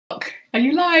Are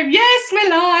you live? Yes, we're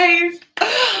live.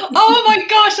 Oh my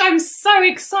gosh, I'm so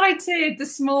excited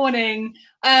this morning.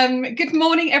 Good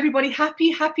morning, everybody.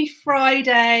 Happy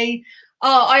Friday.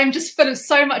 I am just full of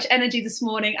so much energy this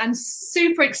morning and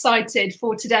super excited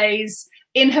for today's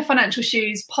In Her Financial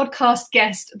Shoes podcast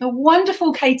guest, the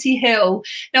wonderful Katy Hill.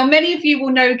 Now, many of you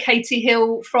will know Katy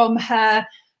Hill from her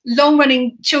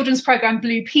long-running children's program,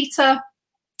 Blue Peter,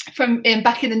 from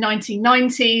back in the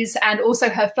 1990s, and also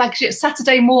her flagship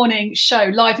Saturday morning show,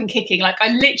 Live and Kicking. Like,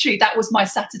 I literally, that was my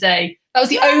Saturday. That was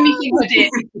the only thing I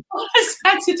did on a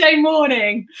Saturday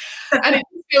morning. And it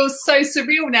feels so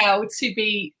surreal now to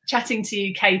be chatting to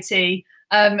you, Katy.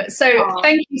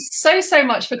 Thank you so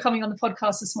much for coming on the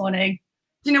podcast this morning.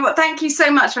 You know what? Thank you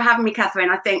so much for having me, Catherine.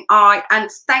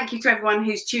 And thank you to everyone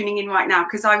who's tuning in right now,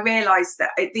 because I realise that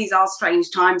these are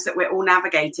strange times that we're all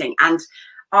navigating. And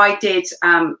I did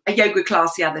a yoga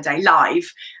class the other day live,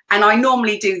 and I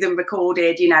normally do them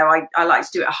recorded. You know, I like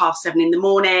to do it at 7:30 in the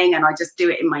morning, and I just do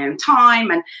it in my own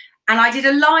time. And I did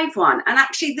a live one, and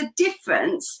actually the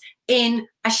difference in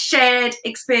a shared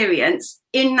experience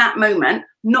in that moment,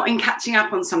 not in catching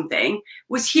up on something,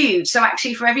 was huge. So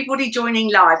actually, for everybody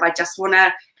joining live, I just want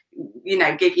to, you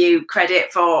know, give you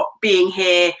credit for being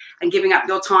here and giving up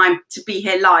your time to be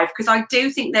here live, because I do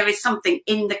think there is something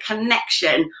in the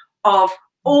connection of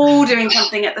all doing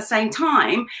something at the same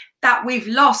time that we've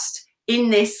lost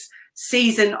in this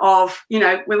season of, you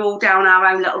know, we're all down our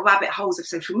own little rabbit holes of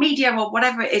social media or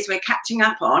whatever it is we're catching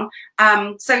up on.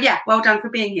 So yeah, well done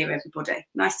for being here, everybody.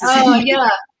 Nice to see you. Yeah,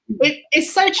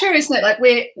 it's so true, isn't it? Like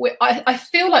I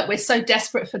feel like we're so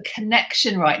desperate for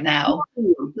connection right now.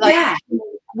 Like, yeah,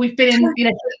 we've been in, you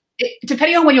know,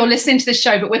 depending on when you're listening to this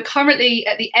show, but we're currently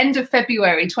at the end of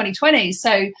February 2020. So,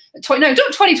 no, not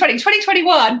 2020,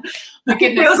 2021. My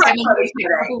goodness,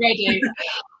 already.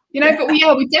 You know, but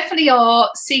we definitely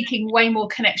are seeking way more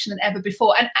connection than ever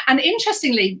before. And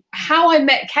interestingly, how I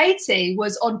met Katy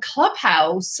was on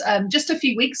Clubhouse just a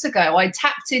few weeks ago. I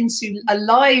tapped into a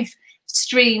live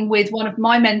stream with one of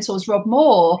my mentors, Rob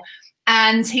Moore,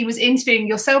 and he was interviewing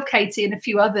yourself, Katy, and a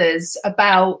few others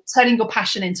about turning your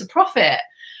passion into profit.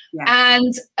 Yeah.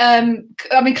 And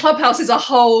I mean, Clubhouse is a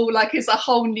whole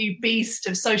new beast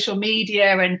of social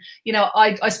media. And, you know,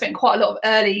 I spent quite a lot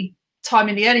of time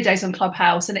in the early days on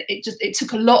Clubhouse, and it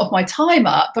took a lot of my time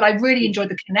up, but I really enjoyed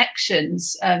the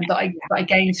connections that I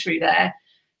gained through there.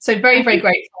 So very, very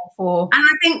grateful for. And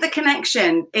I think the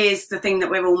connection is the thing that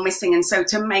we're all missing. And so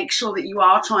to make sure that you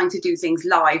are trying to do things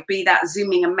live, be that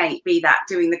Zooming a mate, be that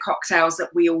doing the cocktails that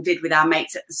we all did with our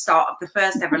mates at the start of the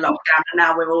first ever lockdown, and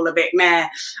now we're all a bit meh,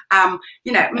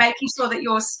 you know, making sure that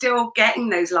you're still getting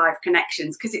those live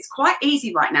connections, because it's quite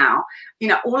easy right now. You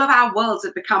know, all of our worlds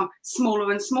have become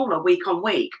smaller and smaller week on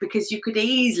week, because you could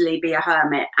easily be a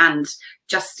hermit and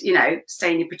just, you know,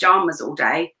 stay in your pajamas all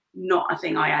day. Not a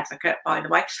thing I advocate, by the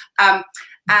way. And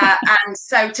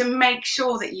so to make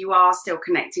sure that you are still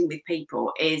connecting with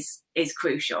people is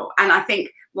crucial. And I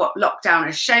think what lockdown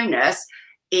has shown us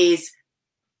is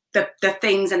the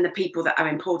things and the people that are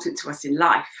important to us in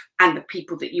life, and the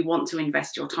people that you want to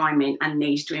invest your time in and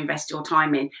need to invest your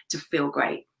time in to feel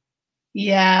great.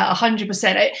 Yeah,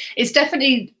 100%. It's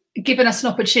definitely given us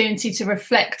an opportunity to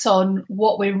reflect on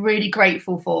what we're really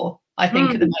grateful for, I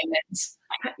think, at the moment.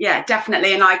 Yeah,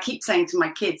 definitely. And I keep saying to my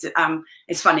kids,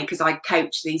 it's funny because I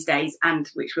coach these days, and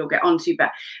which we'll get onto,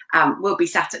 but we'll be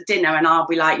sat at dinner and I'll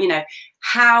be like, you know,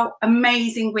 how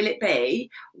amazing will it be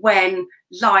when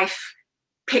life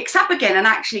picks up again, and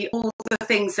actually all the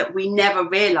things that we never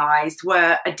realized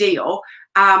were a deal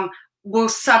will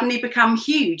suddenly become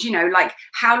huge. You know, like,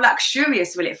 how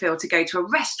luxurious will it feel to go to a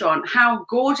restaurant? How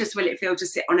gorgeous will it feel to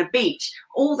sit on a beach?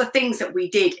 All the things that we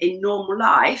did in normal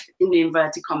life, in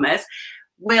inverted commas,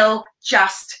 will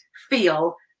just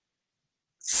feel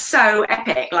so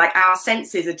epic. Like, our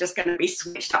senses are just going to be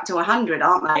switched up to 100,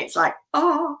 aren't they? It's like,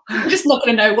 oh, we're just not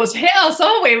going to know what's hit us,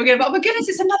 are we? We're going to be, oh my goodness,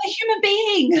 it's another human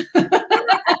being.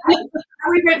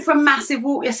 We went for a massive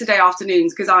walk yesterday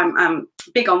afternoons, because I'm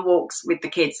big on walks with the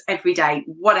kids every day,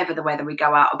 whatever the weather. We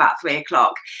go out about 3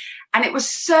 o'clock, and it was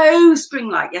so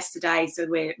spring-like yesterday. So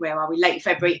where are we? Late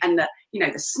February, and the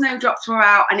snowdrops were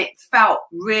out, and it felt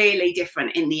really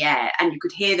different in the air, and you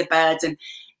could hear the birds, and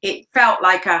it felt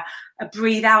like a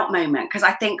breathe out moment. Because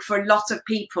I think for a lot of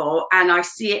people, and I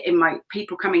see it in my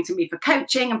people coming to me for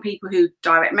coaching and people who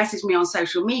direct message me on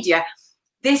social media,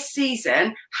 this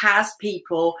season has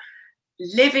people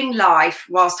living life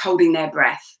whilst holding their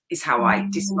breath, is how I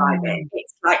describe it.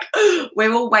 It's like,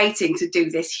 we're all waiting to do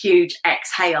this huge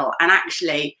exhale, and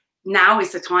actually now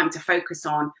is the time to focus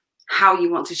on how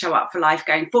you want to show up for life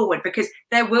going forward, because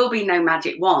there will be no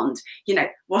magic wand. You know,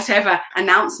 whatever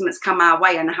announcements come our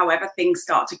way and however things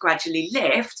start to gradually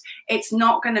lift, it's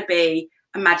not going to be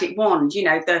a magic wand. You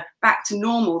know, the back to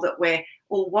normal that we're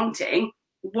all wanting,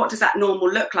 what does that normal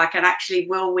look like? And actually,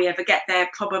 will we ever get there?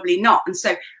 Probably not. And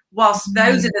so whilst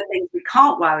those are the things we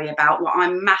can't worry about, what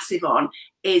I'm massive on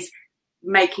is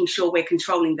making sure we're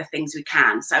controlling the things we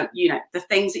can. So, you know, the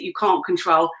things that you can't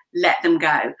control, let them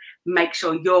go. Make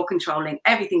sure you're controlling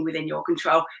everything within your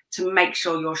control to make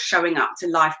sure you're showing up to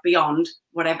life beyond,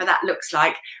 whatever that looks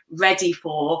like, ready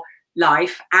for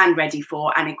life and ready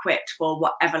for and equipped for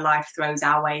whatever life throws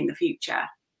our way in the future.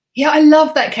 Yeah, I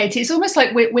love that, Katy. It's almost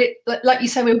like we're like you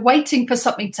say, we're waiting for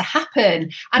something to happen.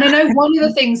 And I know one of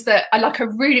the things that I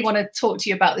really want to talk to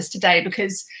you about this today,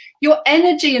 because your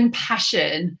energy and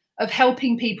passion of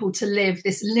helping people to live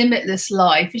this limitless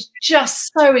life is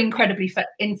just so incredibly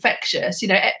infectious. You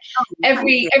know,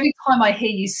 every time I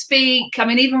hear you speak, I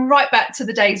mean, even right back to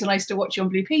the days when I used to watch you on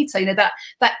Blue Peter, you know,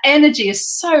 that energy is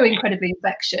so incredibly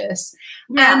infectious.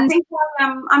 Yeah, and I think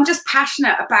I'm just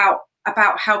passionate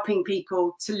about helping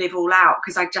people to live all out,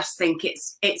 because I just think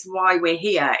it's why we're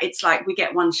here. It's like we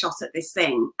get one shot at this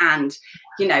thing, and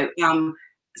you know,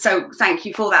 so thank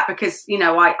you for that, because you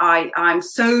know, I'm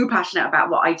so passionate about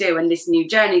what I do, and this new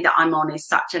journey that I'm on is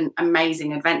such an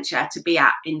amazing adventure to be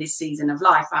at in this season of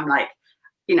life. I'm like,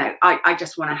 you know, I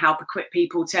just want to help equip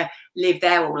people to live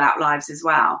their all out lives as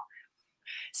well.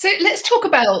 So let's talk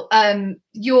about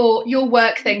your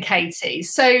work then, Katy.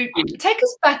 So take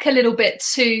us back a little bit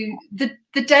to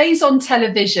the days on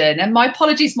television. And my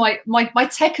apologies, my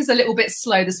tech is a little bit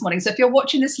slow this morning. So if you're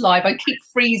watching this live, I keep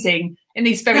freezing in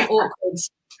these very awkward.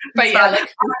 But yeah, like,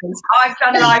 I've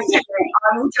done live TV.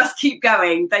 I will just keep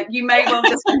going. But you may well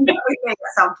just keep with me at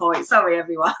some point. Sorry,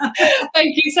 everyone.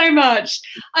 Thank you so much.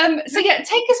 So yeah,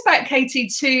 take us back, Katy,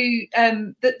 to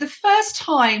the first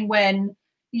time when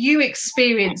you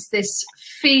experienced this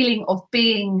feeling of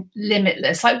being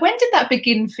limitless. Like, when did that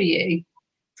begin for you?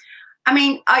 I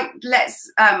mean,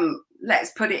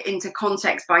 let's put it into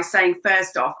context by saying,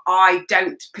 first off, I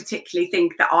don't particularly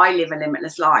think that I live a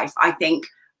limitless life. I think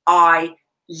I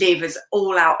live as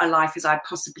all out a life as I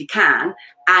possibly can.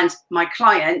 And my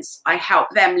clients, I help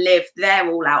them live their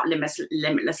all out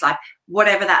limitless life,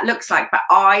 whatever that looks like. But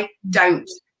I don't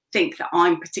think that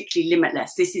I'm particularly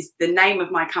limitless. This is the name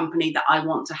of my company, that I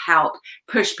want to help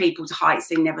push people to heights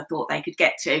they never thought they could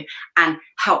get to and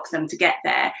help them to get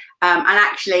there. And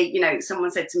actually, you know,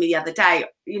 someone said to me the other day,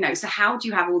 you know, so how do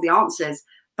you have all the answers?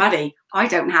 Buddy, I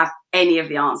don't have any of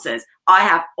the answers. I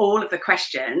have all of the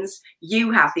questions.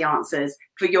 You have the answers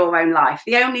for your own life.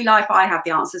 The only life I have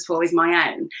the answers for is my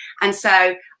own. And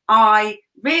so I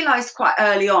realized quite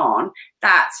early on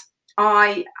that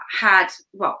I had,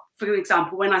 well, for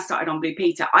example, when I started on Blue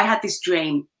Peter, I had this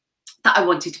dream that I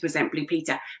wanted to present Blue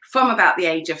Peter from about the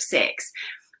age of 6.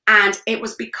 And it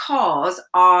was because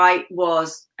I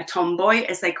was a tomboy,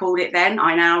 as they called it then.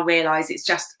 I now realise it's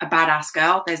just a badass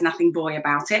girl. There's nothing boy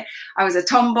about it. I was a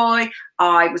tomboy.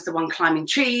 I was the one climbing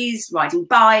trees, riding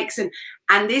bikes.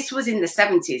 And this was in the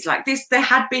 70s. Like this, there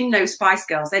had been no Spice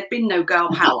Girls. There'd been no girl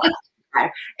power.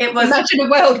 It was, imagine a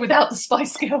world without the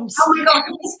Spice Girls. Oh my God,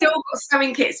 we still got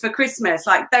sewing kits for Christmas.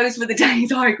 Like those were the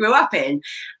days I grew up in.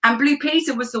 And Blue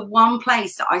Peter was the one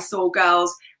place that I saw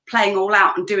girls playing all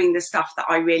out and doing the stuff that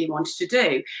I really wanted to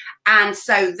do. And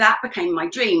so that became my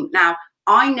dream. Now,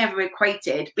 I never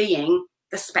equated being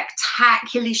the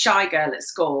spectacularly shy girl at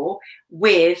school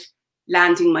with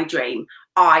landing my dream.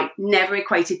 I never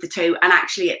equated the two. And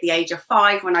actually at the age of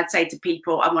 5, when I'd say to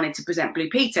people I wanted to present Blue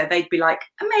Peter, they'd be like,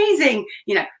 amazing.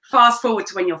 You know, fast forward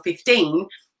to when you're 15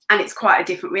 and it's quite a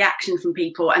different reaction from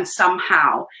people. And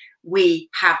somehow we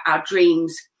have our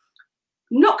dreams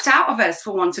knocked out of us,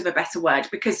 for want of a better word,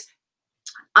 because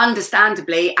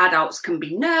understandably adults can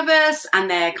be nervous and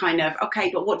they're kind of, okay,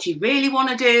 but what do you really want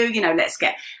to do? You know, let's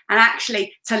get, and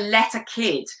actually to let a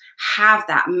kid have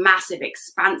that massive,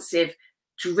 expansive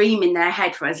dream in their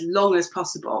head for as long as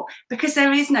possible, because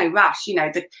there is no rush. You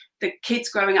know, the kids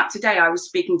growing up today, I was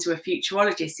speaking to a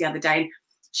futurologist the other day, and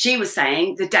she was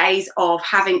saying the days of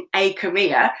having a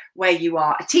career where you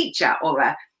are a teacher or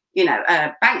a, you know,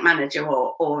 a bank manager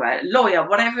or a lawyer,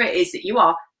 whatever it is that you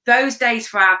are, those days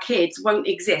for our kids won't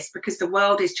exist, because the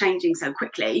world is changing so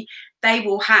quickly. They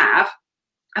will have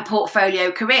a portfolio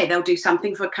career. They'll do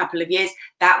something for a couple of years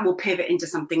that will pivot into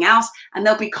something else, and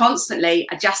they'll be constantly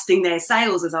adjusting their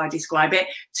sails, as I describe it,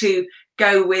 to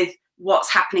go with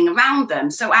what's happening around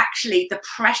them. So actually the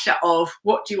pressure of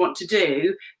what do you want to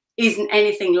do isn't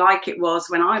anything like it was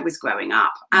when I was growing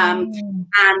up. And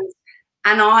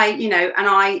And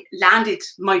I landed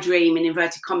my dream in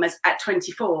inverted commas at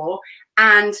 24.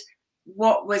 And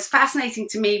what was fascinating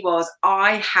to me was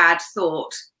I had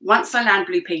thought, once I land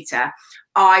Blue Peter,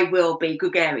 I will be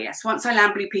gregarious. Once I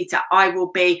land Blue Peter, I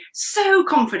will be so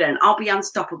confident. I'll be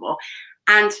unstoppable.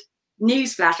 And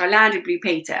newsflash, I landed Blue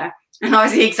Peter and I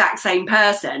was the exact same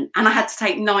person. And I had to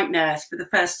take night nurse for the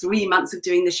first 3 months of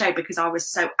doing the show because I was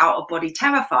so out of body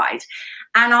terrified.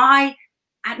 And I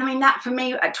mean, that for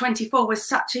me at 24 was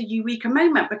such a eureka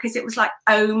moment, because it was like,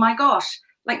 oh my gosh,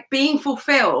 like being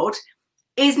fulfilled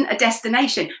isn't a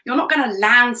destination. You're not going to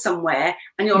land somewhere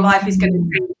and your life is going to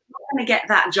be, you're not going to get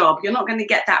that job. You're not going to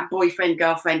get that boyfriend,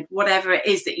 girlfriend, whatever it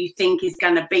is that you think is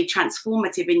going to be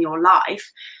transformative in your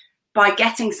life by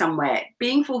getting somewhere.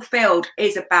 Being fulfilled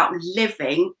is about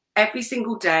living every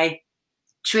single day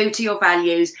true to your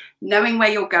values, knowing where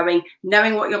you're going,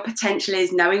 knowing what your potential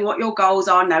is, knowing what your goals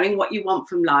are, knowing what you want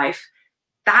from life.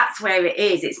 That's where it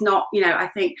is. It's not, I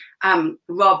think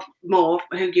Rob Moore,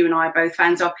 who you and I are both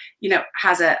fans of,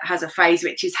 has a phrase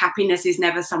which is happiness is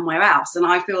never somewhere else. And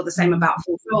I feel the same about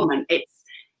fulfillment.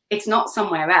 It's not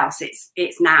somewhere else.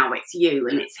 It's now, it's you,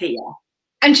 and it's here.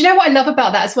 And do you know what I love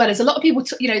about that as well is a lot of people,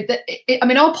 I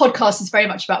mean, our podcast is very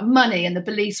much about money and the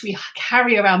beliefs we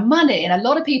carry around money. And a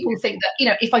lot of people think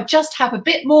that, if I just have a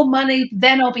bit more money,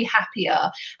 then I'll be happier.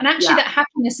 And actually that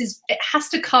happiness it has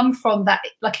to come from that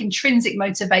like intrinsic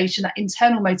motivation, that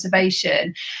internal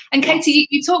motivation. And Katy,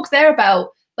 you talk there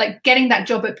about like getting that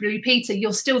job at Blue Peter.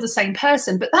 You're still the same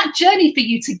person, but that journey for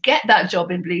you to get that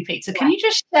job in Blue Peter, can you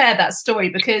just share that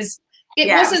story? Because it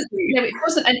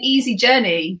wasn't an easy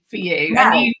journey for you. No.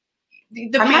 And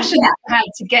the passion that you had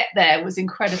to get there was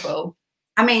incredible.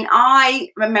 I mean, I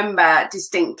remember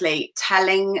distinctly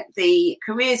telling the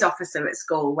careers officer at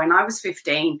school when I was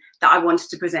 15 that I wanted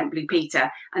to present Blue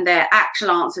Peter. And their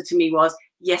actual answer to me was,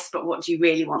 yes, but what do you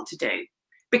really want to do?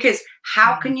 Because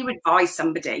how can you advise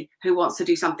somebody who wants to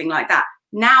do something like that?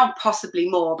 Now, possibly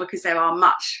more, because there are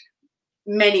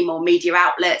many more media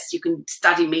outlets. You can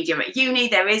study media at uni.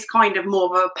 There is kind of more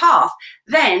of a path.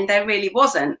 Then there really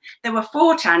wasn't. There were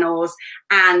 4 channels,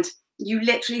 and you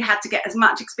literally had to get as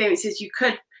much experience as you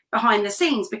could behind the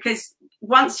scenes, because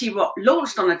once you got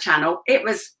launched on a channel, it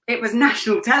was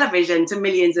national television to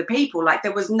millions of people. Like,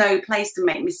 there was no place to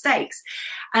make mistakes.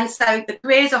 And so the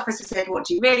careers officer said, what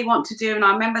do you really want to do? And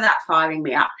I remember that firing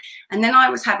me up. And then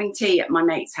I was having tea at my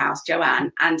mate's house,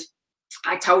 Joanne, and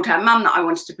I told her mum that I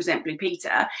wanted to present Blue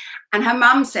Peter, and her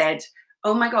mum said,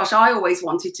 oh my gosh, I always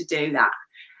wanted to do that.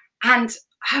 And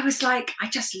I was like, I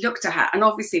just looked at her, and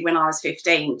obviously when I was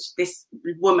 15, this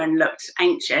woman looked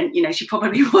ancient, she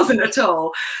probably wasn't at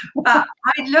all. But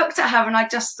I looked at her and I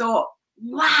just thought,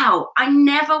 wow, I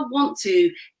never want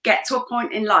to get to a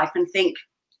point in life and think,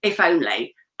 if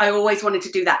only. I always wanted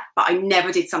to do that, but I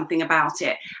never did something about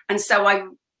it. And so I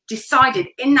decided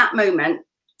in that moment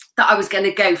that I was going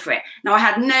to go for it. Now, I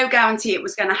had no guarantee it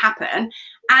was going to happen,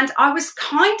 and I was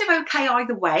kind of okay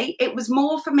either way. It was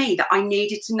more for me that I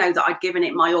needed to know that I'd given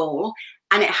it my all,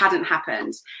 and it hadn't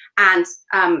happened. And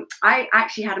I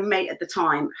actually had a mate at the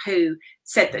time who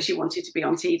said that she wanted to be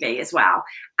on TV as well.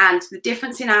 And the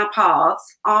difference in our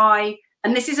paths,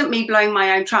 and this isn't me blowing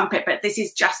my own trumpet, but this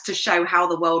is just to show how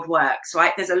the world works,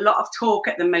 right? There's a lot of talk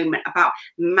at the moment about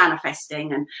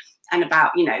manifesting and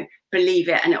about, believe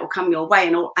it and it will come your way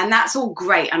and that's all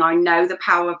great. And I know the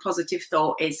power of positive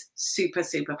thought is super,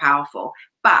 super powerful,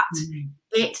 but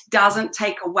it doesn't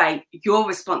take away your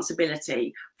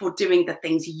responsibility for doing the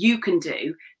things you can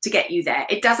do to get you there.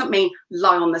 It doesn't mean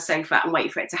lie on the sofa and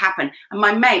wait for it to happen. And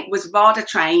my mate was RADA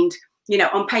trained,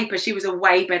 on paper, she was a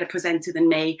way better presenter than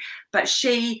me, but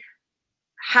she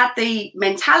had the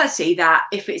mentality that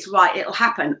if it's right, it'll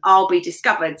happen. I'll be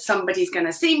discovered. Somebody's going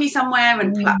to see me somewhere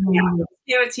and pluck me out of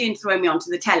obscurity and throw me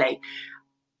onto the telly.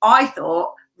 I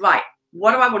thought, right,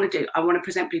 what do I want to do? I want to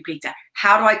present Blue Peter.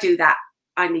 How do I do that?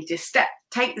 I need to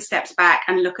take the steps back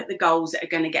and look at the goals that are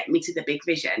going to get me to the big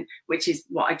vision, which is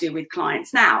what I do with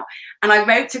clients now. And I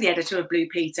wrote to the editor of Blue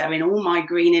Peter in all my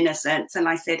green innocence, and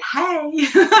I said, hey,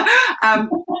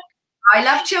 I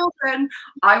love children.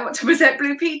 I want to present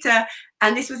Blue Peter.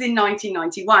 And this was in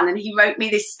 1991. And he wrote me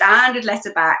this standard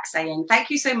letter back saying, thank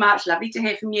you so much. Lovely to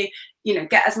hear from you.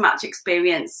 Get as much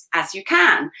experience as you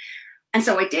can. And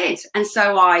so I did. And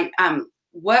so I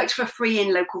worked for free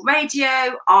in local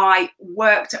radio. I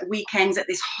worked at weekends at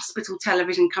this hospital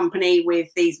television company with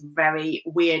these very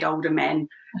weird older men,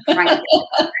 frankly.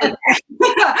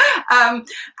 And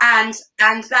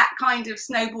that kind of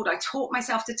snowballed. I taught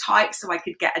myself to type so I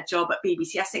could get a job at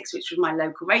BBC Essex, which was my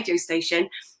local radio station.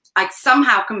 I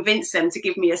somehow convinced them to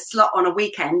give me a slot on a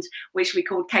weekend, which we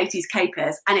called Katy's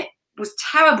Capers. And was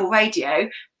terrible radio,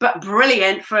 but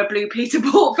brilliant for a Blue Peter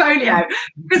portfolio,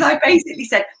 because I basically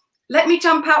said, let me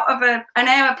jump out of an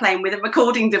aeroplane with a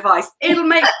recording device. It'll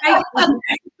make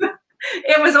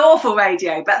it was awful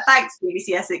radio, but thanks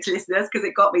BBC Essex listeners, because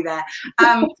it got me there.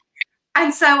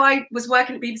 And so I was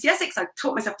working at BBC Essex. I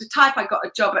taught myself to type. I got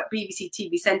a job at BBC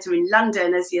TV Centre in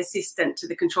London as the assistant to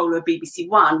the controller of BBC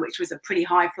One, which was a pretty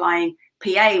high-flying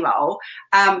PA role.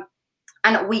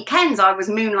 And at weekends, I was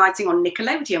moonlighting on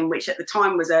Nickelodeon, which at the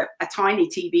time was a tiny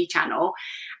TV channel.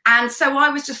 And so I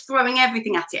was just throwing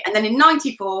everything at it. And then in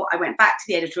 '94, I went back to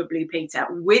the editor of Blue Peter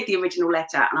with the original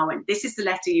letter. And I went, this is the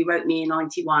letter you wrote me in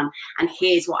 '91. And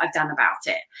here's what I've done about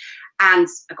it. And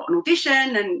I got an audition,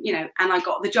 and, you know, and I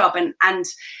got the job. And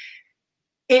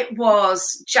it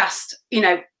was just, you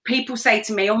know, people say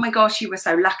to me, oh my gosh, you were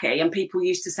so lucky. And people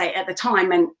used to say it at the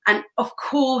time. And of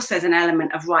course, there's an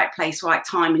element of right place, right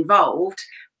time involved.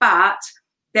 But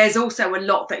there's also a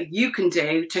lot that you can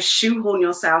do to shoehorn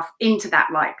yourself into that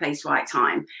right place, right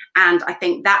time. And I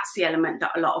think that's the element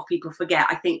that a lot of people forget.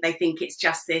 I think they think it's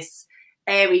just this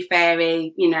airy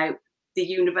fairy, you know, the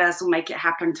universe will make it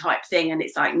happen type thing. And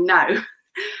it's like, no,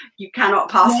 you cannot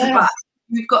pass the buck.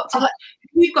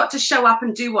 You've got to show up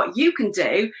and do what you can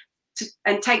do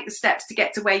and take the steps to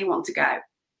get to where you want to go.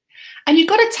 And you've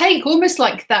got to take almost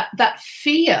like that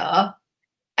fear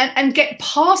and get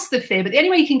past the fear. But the only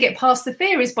way you can get past the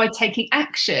fear is by taking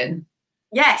action.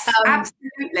 Yes,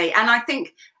 absolutely. And I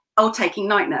think, taking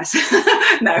night nurse.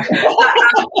 No.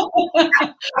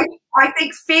 I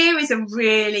think fear is a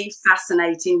really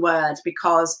fascinating word,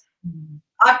 because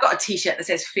I've got a T-shirt that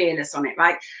says fearless on it,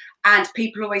 right? And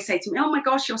people always say to me, oh my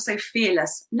gosh, you're so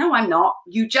fearless. No, I'm not.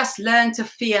 You just learn to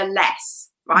fear less.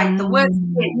 Right? The word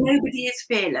fear, nobody is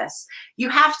fearless. You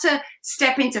have to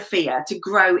step into fear to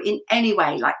grow in any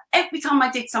way. Like every time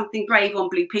I did something brave on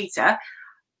Blue Peter,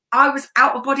 I was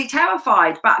out of body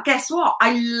terrified. But guess what?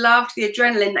 I loved the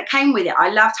adrenaline that came with it. I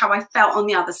loved how I felt on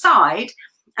the other side.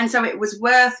 And so it was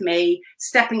worth me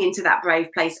stepping into that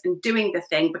brave place and doing the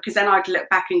thing, because then I'd look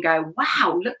back and go,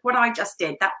 wow, look what I just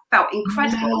did. That felt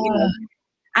incredible. You know?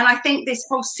 And I think this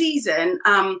whole season,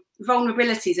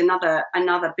 vulnerability is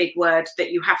another big word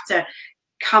that you have to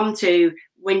come to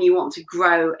when you want to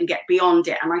grow and get beyond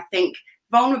it. And I think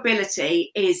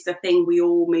vulnerability is the thing we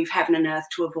all move heaven and earth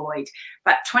to avoid.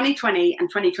 But 2020 and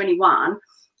 2021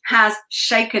 has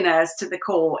shaken us to the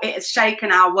core. It has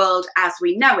shaken our world as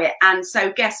we know it. And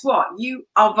so guess what? You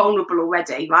are vulnerable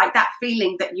already, right? That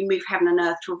feeling that you move heaven and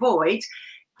earth to avoid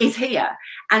is here.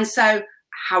 And so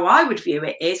how I would view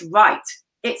it is, right,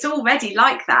 it's already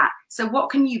like that. So what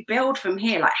can you build from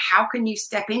here? Like, how can you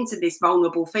step into this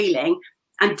vulnerable feeling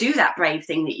and do that brave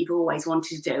thing that you've always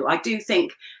wanted to do? I do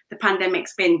think the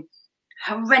pandemic's been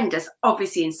horrendous,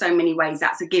 obviously, in so many ways.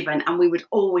 That's a given, and we would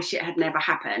all wish it had never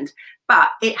happened, but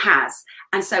it has.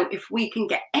 And so if we can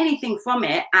get anything from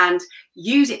it and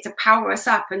use it to power us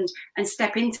up and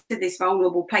step into this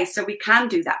vulnerable place so we can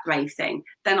do that brave thing,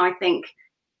 then I think,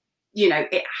 you know,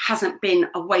 it hasn't been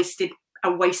a wasted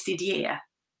year.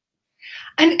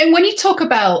 And when you talk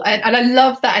about, and I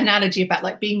love that analogy about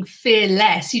like being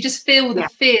fearless, you just feel the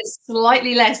fear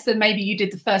slightly less than maybe you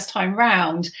did the first time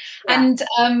round. And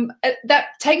that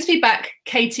takes me back,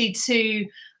 Katy, to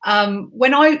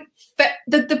when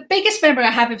the biggest memory I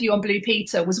have of you on Blue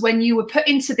Peter was when you were put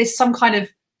into this some kind of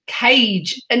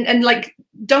cage and like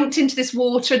dunked into this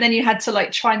water, and then you had to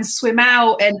like try and swim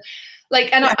out, and like,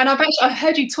 I've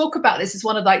heard you talk about this as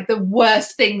one of like the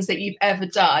worst things that you've ever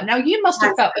done. Now, you must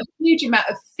have felt a huge amount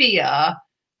of fear at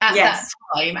that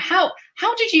time. How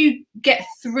did you get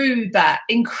through that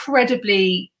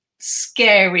incredibly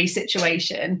scary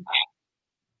situation?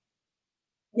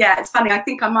 Yeah, it's funny. I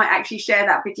think I might actually share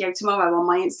that video tomorrow on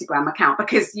my Instagram account,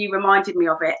 because you reminded me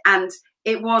of it. And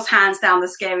it was hands down the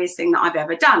scariest thing that I've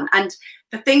ever done. And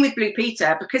the thing with Blue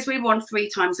Peter, because we were on 3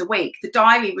 times a week, the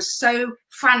diary was so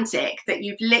frantic that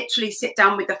you'd literally sit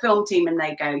down with the film team and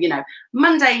they go, you know,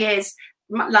 Monday is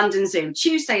London Zoo,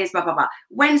 Tuesday is blah, blah, blah,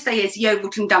 Wednesday is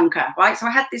Yeovilton Dunker, right? So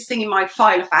I had this thing in my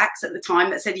file of facts at the time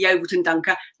that said Yeovilton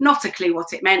Dunker, not a clue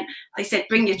what it meant. They said,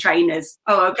 bring your trainers.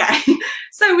 Oh, okay.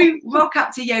 So we rock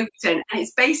up to Yeovilton, and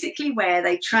it's basically where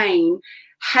they train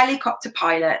helicopter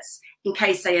pilots in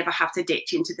case they ever have to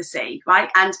ditch into the sea,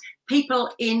 right? And people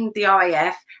in the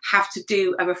RAF have to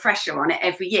do a refresher on it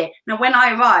every year. Now, when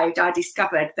I arrived, I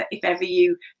discovered that if ever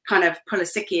you kind of pull a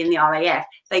sickie in the RAF,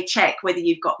 they check whether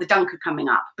you've got the dunker coming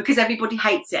up, because everybody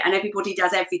hates it and everybody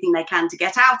does everything they can to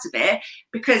get out of it,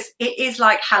 because it is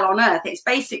like hell on earth. It's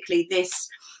basically this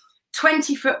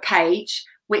 20-foot cage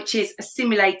which is a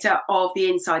simulator of the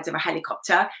insides of a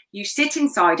helicopter. You sit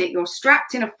inside it, you're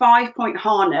strapped in a 5-point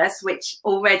harness, which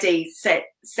already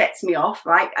sets me off,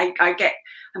 right? I'm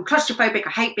claustrophobic, I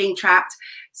hate being trapped.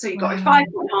 So you've got a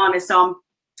 5-point harness on.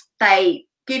 They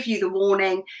give you the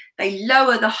warning. They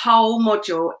lower the whole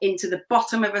module into the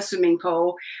bottom of a swimming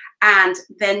pool, and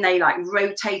then they like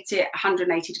rotate it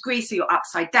 180 degrees, so you're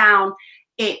upside down.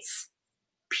 It's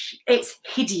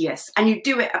hideous, and you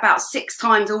do it about 6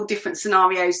 times, all different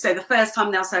scenarios. So the first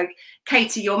time they'll say,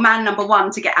 Katy, you're man number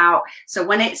 1 to get out. So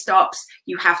when it stops,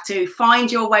 you have to find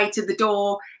your way to the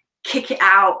door, kick it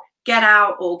out, get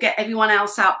out, or get everyone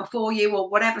else out before you, or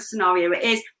whatever scenario it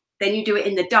is. Then you do it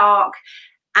in the dark.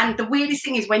 And the weirdest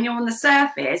thing is, when you're on the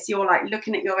surface, you're like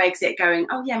looking at your exit going,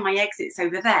 oh yeah, my exit's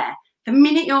over there. The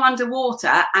minute you're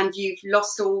underwater and you've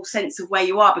lost all sense of where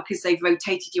you are because they've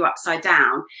rotated you upside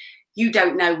down, you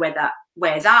don't know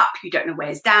where's up, you don't know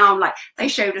where's down. Like, they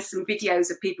showed us some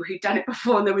videos of people who'd done it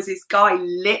before, and there was this guy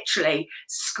literally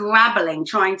scrabbling,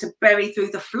 trying to bury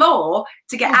through the floor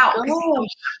to get out.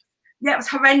 Yeah, it was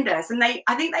horrendous. And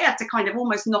I think they had to kind of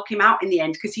almost knock him out in the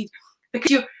end, because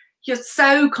you're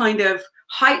so kind of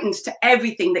heightened to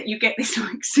everything that you get this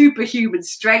like superhuman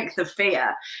strength of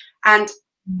fear. And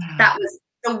that was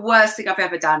the worst thing I've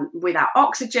ever done, without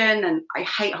oxygen, and I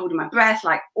hate holding my breath,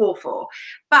 like awful.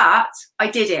 But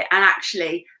I did it, and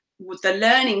actually the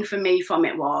learning for me from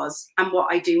it was, and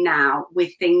what I do now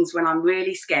with things when I'm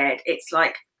really scared, it's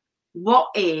like, what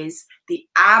is the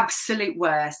absolute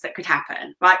worst that could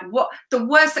happen, right? What the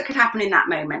worst that could happen in that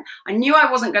moment? I knew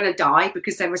I wasn't going to die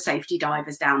because there were safety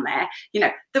divers down there. You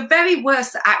know, the very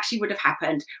worst that actually would have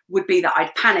happened would be that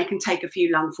I'd panic and take a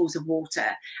few lungfuls of water,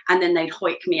 and then they'd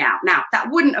hoik me out. Now,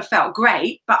 that wouldn't have felt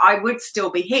great, but I would still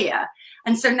be here.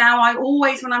 And so now I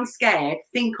always, when I'm scared,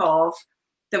 think of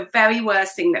the very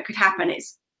worst thing that could happen.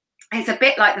 It's a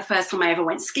bit like the first time I ever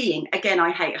went skiing. Again,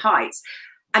 I hate heights.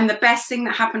 And the best thing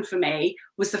that happened for me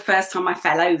was the first time I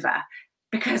fell over,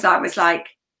 because I was like,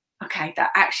 okay,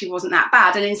 that actually wasn't that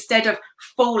bad. And instead of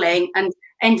falling and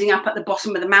ending up at the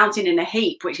bottom of the mountain in a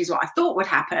heap, which is what I thought would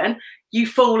happen, you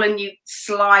fall and you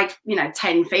slide,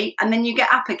 10 feet, and then you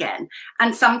get up again.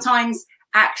 And sometimes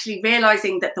actually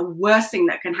realizing that the worst thing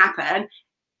that can happen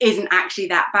isn't actually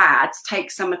that bad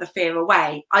takes some of the fear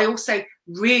away. I also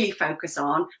really focus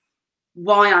on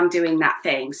why I'm doing that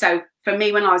thing. So for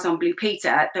me, when I was on Blue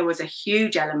Peter, there was a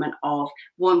huge element of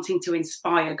wanting to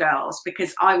inspire girls,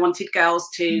 because I wanted girls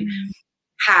to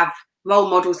have role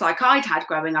models like I'd had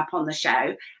growing up on the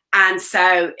show. And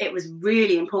so it was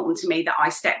really important to me that I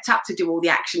stepped up to do all the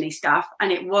actiony stuff.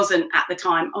 And it wasn't at the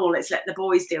time, oh, let's let the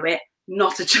boys do it.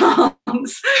 Not a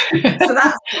chance. So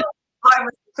that's I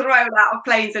was thrown out of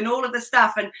planes and all of the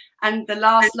stuff. And the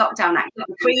last lockdown,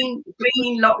 actually,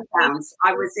 between lockdowns,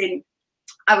 I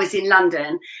was in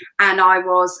London, and I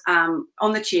was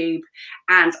on the tube,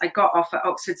 and I got off at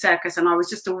Oxford Circus, and I was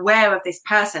just aware of this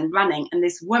person running, and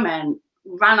this woman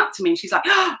ran up to me and she's like,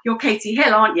 oh, you're Katy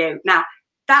Hill, aren't you? Now,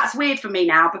 that's weird for me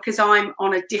now, because I'm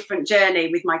on a different journey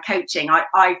with my coaching.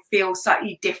 I feel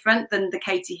slightly different than the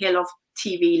Katy Hill of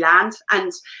TV land.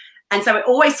 And so it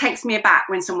always takes me aback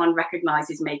when someone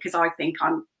recognizes me, because I think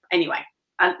anyway.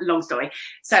 Long story.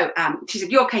 So she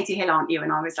said, you're Katy Hill, aren't you?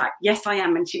 And I was like, yes, I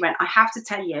am. And she went, I have to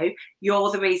tell you,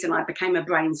 you're the reason I became a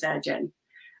brain surgeon.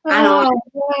 And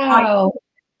wow.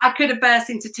 I could have burst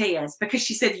into tears, because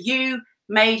she said, you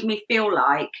made me feel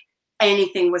like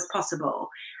anything was possible.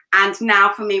 And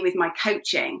now for me with my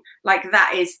coaching, like,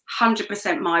 that is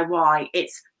 100% my why.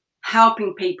 It's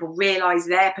helping people realize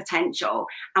their potential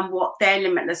and what their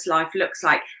limitless life looks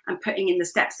like, and putting in the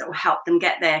steps that will help them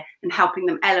get there and helping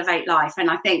them elevate life. And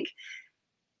I think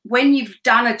when you've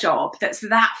done a job that's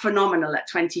that phenomenal at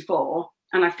 24,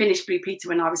 and I finished Blue Peter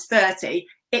when I was 30,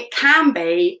 it can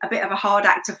be a bit of a hard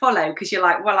act to follow, because you're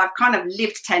like, well, I've kind of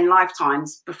lived 10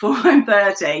 lifetimes before I'm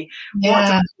 30. Yeah. What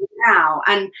do I do now?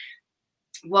 And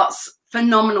what's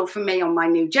phenomenal for me on my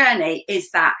new journey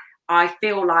is that I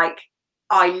feel like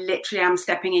I literally am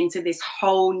stepping into this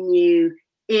whole new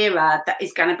era that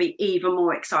is going to be even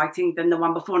more exciting than the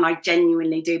one before. And I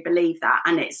genuinely do believe that.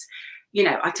 And it's,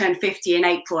 I turned 50 in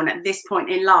April, and at this point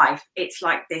in life, it's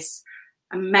like this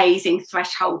amazing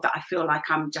threshold that I feel like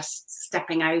I'm just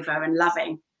stepping over and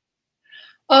loving.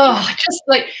 Oh, just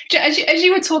like, as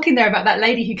you were talking there about that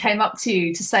lady who came up to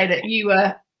you to say that you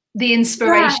were the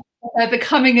inspiration of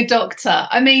becoming a doctor.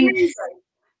 I mean,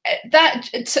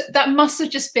 that must have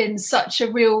just been such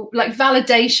a real, like,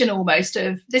 validation almost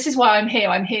of, this is why I'm here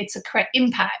to create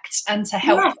impact and to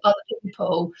help other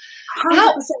people.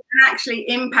 100%. Actually,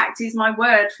 impact is my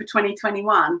word for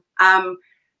 2021,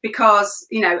 because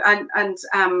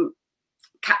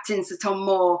Captain Sir Tom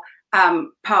Moore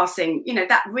passing, you know,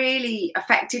 that really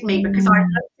affected me, because I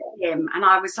looked at him and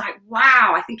I was like,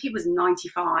 wow, I think he was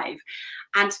 95.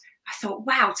 And I thought,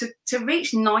 wow, to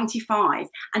reach 95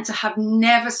 and to have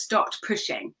never stopped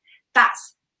pushing,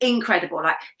 that's incredible.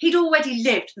 Like, he'd already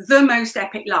lived the most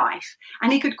epic life,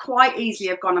 and he could quite easily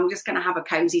have gone, I'm just going to have a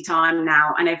cozy time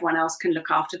now and everyone else can look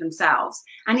after themselves.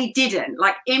 And he didn't.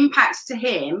 Like, impact to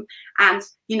him, and,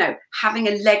 you know, having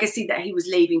a legacy that he was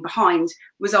leaving behind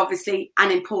was obviously an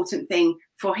important thing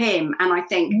for him. And I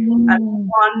think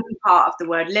one part of the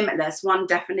word limitless, one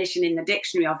definition in the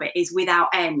dictionary of it is without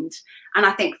end. And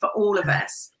I think for all of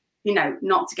us, you know,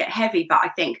 not to get heavy, but I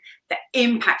think the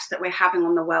impact that we're having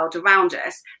on the world around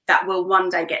us that will one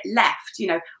day get left, you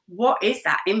know, what is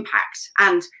that impact?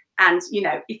 And, you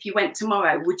know, if you went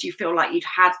tomorrow, would you feel like you'd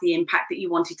had the impact that you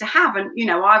wanted to have? And, you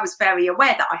know, I was very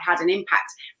aware that I had an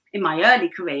impact in my early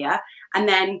career, and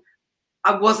then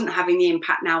I wasn't having the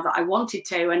impact now that I wanted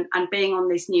to. And being on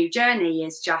this new journey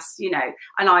is just, you know,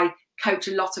 and I coach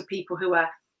a lot of people who are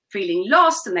feeling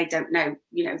lost and they don't know,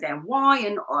 you know, their why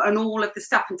and all of the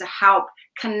stuff, and to help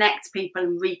connect people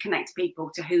and reconnect people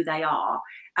to who they are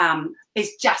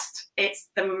is just, it's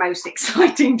the most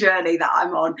exciting journey that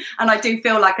I'm on. And I do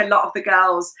feel like a lot of the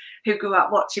girls who grew up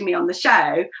watching me on the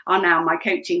show are now my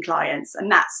coaching clients,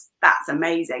 and that's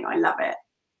amazing. I love it.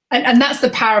 And that's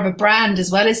the power of a brand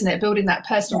as well, isn't it? Building that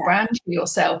personal brand for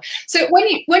yourself. So when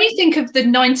you think of the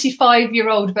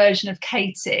 95-year-old version of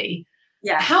Katy,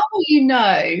 how will you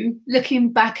know,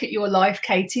 looking back at your life,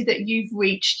 Katy, that you've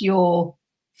reached your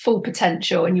full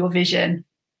potential and your vision?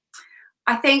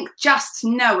 I think just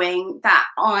knowing that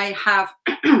I have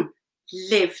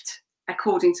lived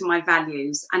according to my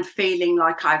values and feeling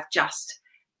like I've just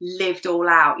lived all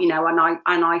out, you know,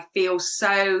 and I feel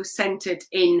so centered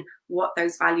in what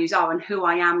those values are and who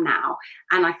I am now.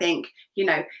 And I think, you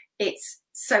know, it's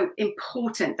so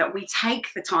important that we take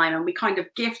the time and we kind of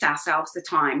gift ourselves the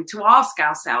time to ask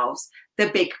ourselves the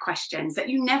big questions that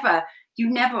you never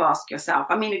ask yourself.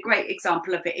 I mean, a great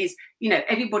example of it is, you know,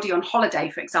 everybody on holiday,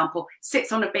 for example,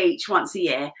 sits on a beach once a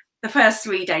year. The first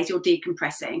 3 days you're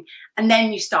decompressing, and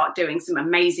then you start doing some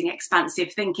amazing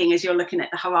expansive thinking as you're looking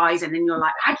at the horizon, and you're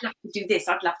like, I'd love to do this,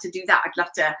 I'd love to do that, I'd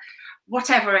love to,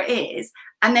 whatever it is.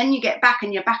 And then you get back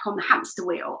and you're back on the hamster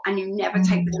wheel and you never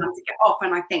take the time to get off.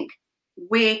 And I think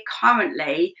we're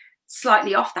currently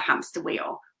slightly off the hamster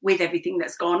wheel with everything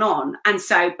that's gone on. And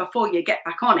so before you get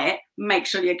back on it, make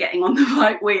sure you're getting on the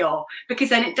right wheel, because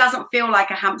then it doesn't feel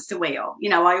like a hamster wheel. You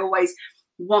know, I always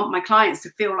want my clients to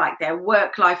feel like their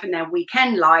work life and their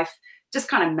weekend life just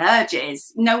kind of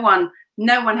merges. No one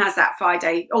has that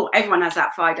Friday, or everyone has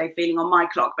that Friday feeling on my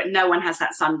clock, but no one has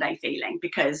that Sunday feeling,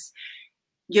 because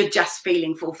you're just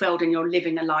feeling fulfilled and you're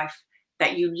living a life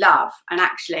that you love. And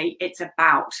actually it's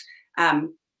about,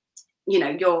 you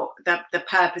know, the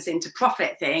purpose into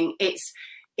profit thing.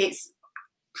 It's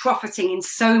profiting in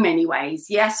so many ways.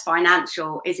 Yes,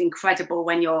 financial is incredible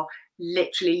when you're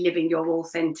literally living your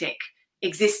authentic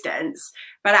existence,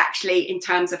 but actually in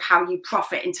terms of how you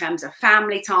profit, in terms of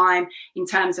family time, in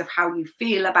terms of how you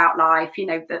feel about life, you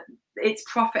know, that it's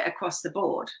profit across the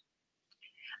board.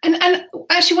 And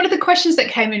actually, one of the questions that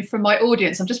came in from my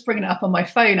audience, I'm just bringing it up on my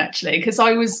phone actually, because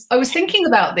I was thinking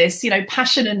about this, you know,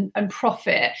 passion and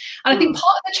profit. And I think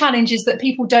part of the challenge is that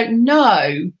people don't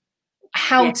know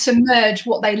how to merge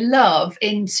what they love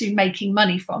into making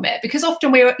money from it, because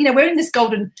often we're in this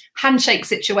golden handshake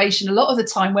situation a lot of the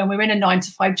time when we're in a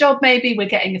 9-to-5 job. Maybe we're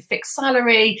getting a fixed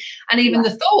salary, and even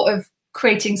the thought of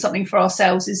creating something for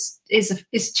ourselves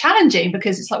is challenging,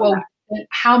 because it's like, well,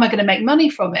 how am I going to make money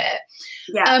from it?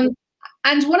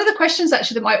 And one of the questions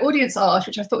actually that my audience asked,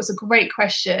 which I thought was a great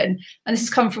question, and this has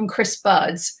come from Chris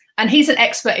Budds, and he's an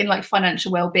expert in like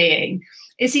financial well-being,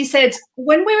 is he said,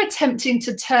 when we're attempting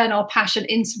to turn our passion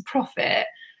into profit,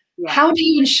 how do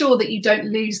you ensure that you don't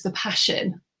lose the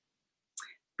passion?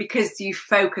 Because you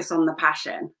focus on the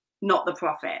passion, not the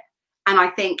profit. And I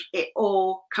think it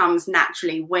all comes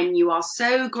naturally when you are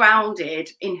so grounded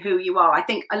in who you are. I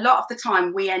think a lot of the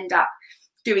time we end up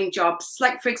doing jobs,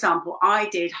 like, for example, I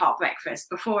did Heart Breakfast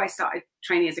before I started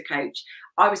training as a coach.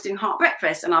 I was doing Heart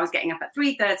Breakfast and I was getting up at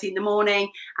 3:30 in the morning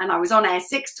and I was on air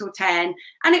 6 till 10,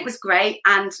 and it was great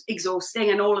and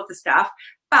exhausting and all of the stuff.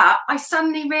 But I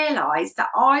suddenly realized that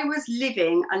I was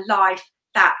living a life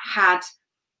that had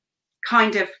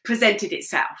kind of presented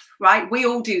itself, right? We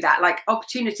all do that. Like,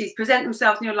 opportunities present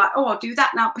themselves and you're like, oh, I'll do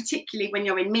that now, particularly when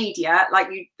you're in media, like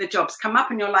the jobs come up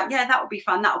and you're like, yeah, that will be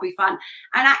fun, that will be fun.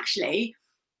 And actually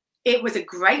it was a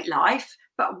great life,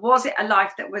 but was it a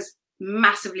life that was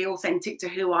massively authentic to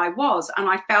who I was. And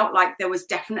I felt like there was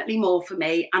definitely more for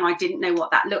me, and I didn't know what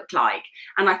that looked like.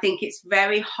 And I think it's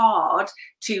very hard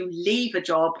to leave a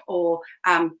job or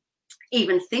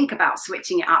even think about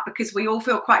switching it up, because we all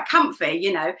feel quite comfy,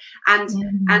 you know, and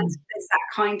there's that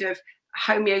kind of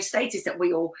homeostasis that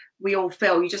we all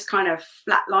feel. You're just kind of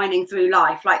flatlining through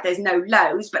life, like there's no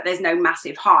lows but there's no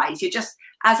massive highs. You're just,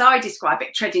 as I describe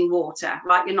it, treading water,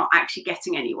 like you're not actually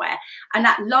getting anywhere. And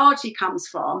that largely comes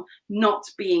from not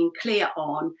being clear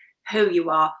on who you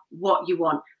are, what you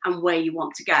want, and where you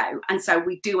want to go. And so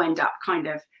we do end up kind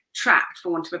of trapped,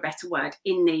 for want of a better word,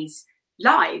 in these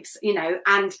lives, you know,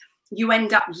 and you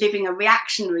end up living a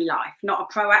reactionary life, not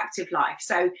a proactive life.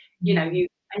 So, you know,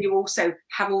 you also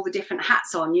have all the different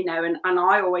hats on, you know, and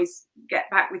I always get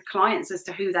back with clients as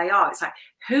to who they are. It's like,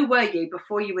 who were you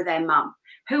before you were their mum?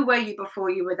 Who were you before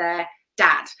you were their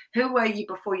dad? Who were you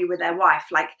before you were their wife?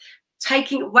 Like,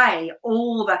 taking away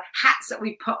all the hats that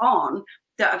we put on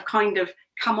that have kind of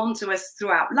come onto us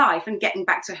throughout life, and getting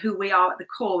back to who we are at the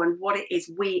core and what it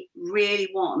is we really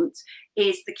want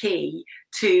is the key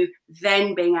to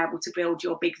then being able to build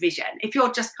your big vision. If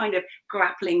you're just kind of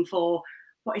grappling for,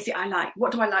 what is it I like?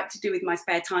 What do I like to do with my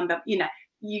spare time? But, you know,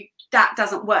 that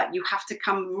doesn't work. You have to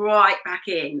come right back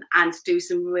in and do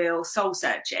some real soul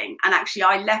searching. And actually,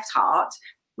 I left Heart,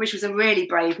 which was a really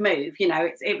brave move. You know,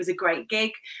 it was a great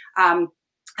gig.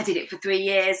 I did it for 3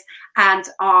 years, and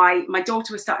my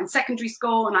daughter was starting secondary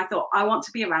school, and I thought, I want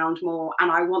to be around more, and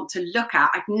I want to look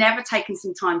at, I'd never taken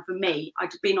some time for me.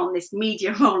 I'd been on this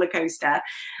media roller coaster,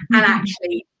 and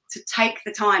actually to take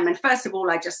the time. And first of all,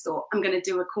 I just thought, I'm going to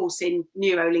do a course in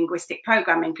neuro-linguistic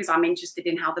programming because I'm interested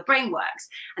in how the brain works.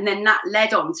 And then that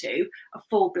led on to a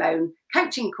full-blown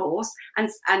coaching course. And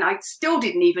I still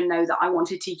didn't even know that I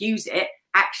wanted to use it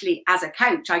actually as a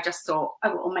coach. I just thought,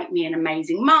 oh, it'll make me an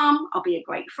amazing mum, I'll be a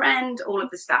great friend, all of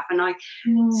the stuff. And I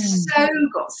so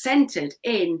got centered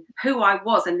in who I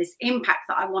was and this impact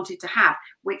that I wanted to have,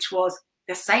 which was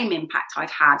the same impact I'd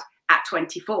had at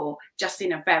 24, just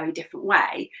in a very different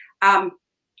way.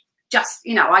 Just,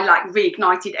 you know, I like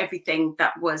reignited everything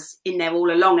that was in there all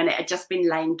along, and it had just been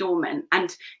laying dormant.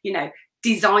 And, you know,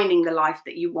 designing the life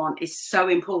that you want is so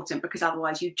important, because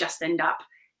otherwise you just end up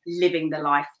living the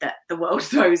life that the world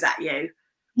throws at you.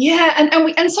 Yeah,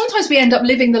 and sometimes we end up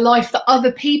living the life that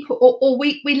other people, or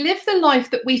we live the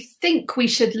life that we think we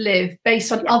should live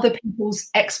based on other people's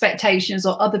expectations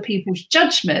or other people's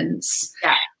judgments.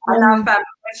 Yeah, I love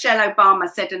Michelle Obama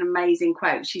said an amazing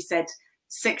quote. She said,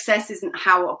 success isn't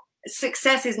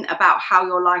about how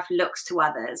your life looks to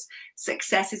others.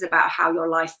 Success is about how your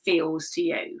life feels to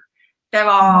you. There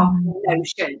are no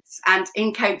shoulds. And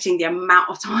in coaching, the amount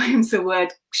of times the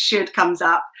word should comes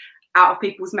up out of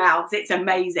people's mouths, it's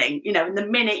amazing. You know, and the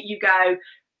minute you go,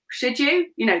 should you?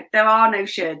 You know, there are no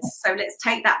shoulds. So let's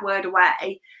take that word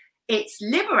away. It's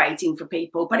liberating for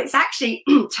people, but it's actually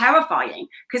terrifying,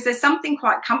 because there's something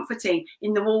quite comforting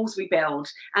in the walls we build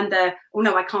and the, oh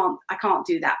no, I can't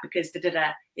do that because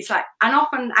da-da-da. It's like, and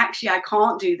often actually I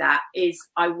can't do that is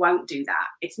I won't do that.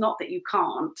 It's not that you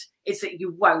can't, it's that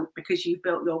you won't, because you've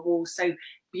built your walls so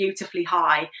beautifully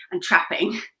high and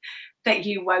trapping that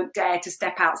you won't dare to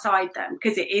step outside them,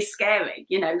 because it is scary.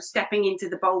 You know, stepping into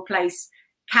the bold place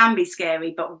can be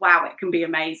scary, but wow, it can be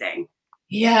amazing.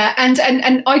 Yeah,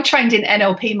 and I trained in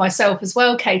NLP myself as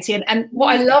well, Katy, and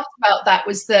what I loved about that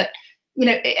was that, you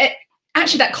know,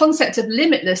 actually that concept of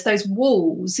limitless, those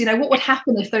walls, you know, what would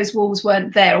happen if those walls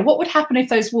weren't there, or what would happen if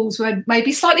those walls were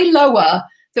maybe slightly lower,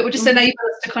 that would just enable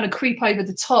us to kind of creep over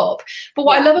the top. But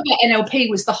what I love about NLP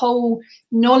was the whole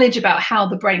knowledge about how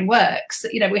the brain works.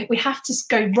 You know, we have to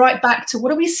go right back to,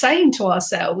 what are we saying to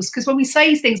ourselves? Because when we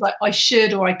say things like I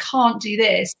should or I can't do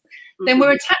this, then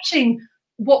we're attaching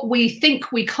what we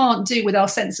think we can't do with our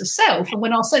sense of self. And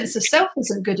when our sense of self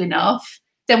isn't good enough,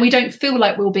 then we don't feel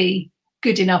like we'll be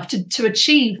good enough to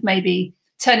achieve maybe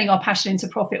turning our passion into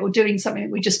profit, or doing something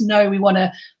that we just know we want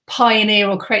to pioneer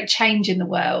or create change in the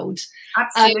world.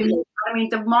 Absolutely. I mean,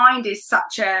 the mind is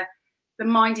such a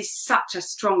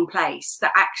strong place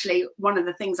that actually one of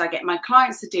the things I get my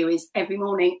clients to do is every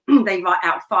morning they write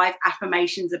out 5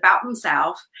 affirmations about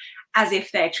themselves as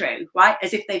if they're true, right?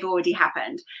 As if they've already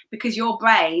happened, because your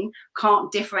brain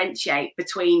can't differentiate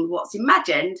between what's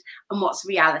imagined and what's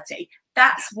reality.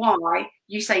 That's why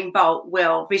Usain Bolt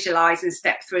will visualize and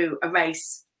step through a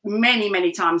race many,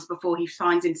 many times before he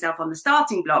finds himself on the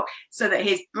starting block, so that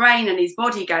his brain and his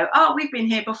body go, oh, we've been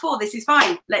here before, this is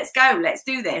fine, let's go, let's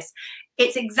do this.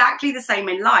 It's exactly the same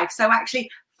in life. So actually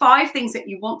 5 things that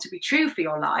you want to be true for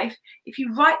your life, if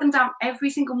you write them down every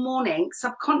single morning,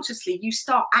 subconsciously you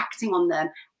start acting on them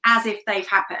as if they've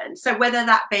happened. So whether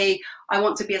that be, I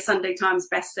want to be a Sunday Times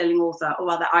best-selling author, or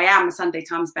rather I am a Sunday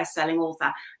Times best-selling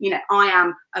author, you know, I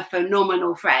am a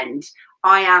phenomenal friend,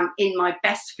 I am in my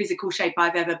best physical shape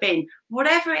I've ever been,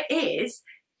 whatever it is,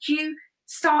 you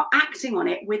start acting on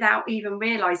it without even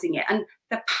realizing it. And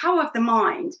the power of the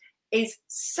mind is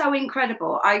so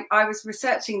incredible. I was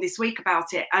researching this week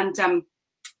about it, and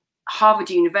Harvard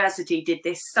University did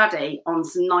this study on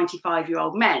some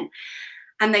 95-year-old men,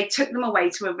 and they took them away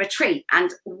to a retreat.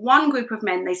 And one group of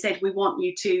men, they said, we want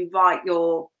you to write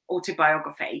your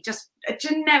autobiography, just a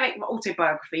generic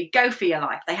autobiography, go for your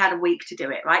life. They had a week to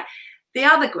do it, right? The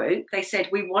other group, they said,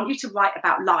 we want you to write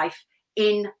about life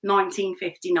in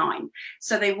 1959.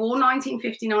 So they wore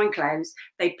 1959 clothes.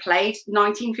 They played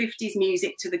 1950s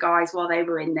music to the guys while they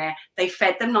were in there. They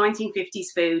fed them 1950s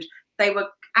food. They were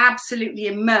absolutely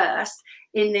immersed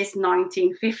in this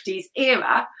 1950s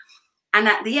era. And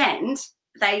at the end,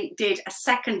 they did a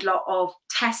second lot of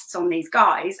tests on these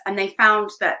guys, and they found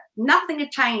that nothing had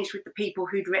changed with the people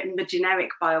who'd written the generic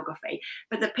biography,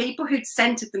 but the people who'd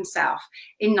centered themselves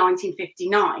in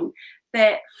 1959,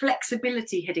 their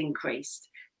flexibility had increased.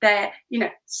 Their, you know,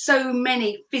 so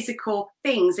many physical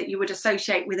things that you would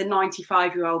associate with a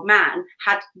 95-year-old man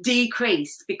had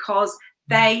decreased because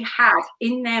they had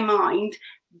in their mind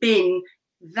been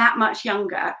that much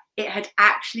younger. It had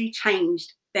actually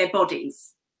changed their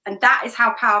bodies. And that is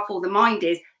how powerful the mind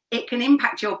is. It can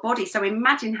impact your body. So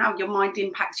imagine how your mind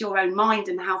impacts your own mind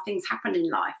and how things happen in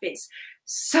life. It's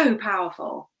so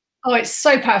powerful. Oh, it's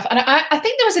so powerful. And I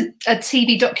think there was a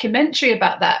TV documentary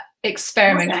about that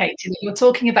experiment, Katy, that you were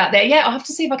talking about there. Yeah, I'll have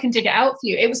to see if I can dig it out for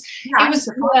you. It was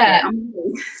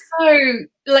so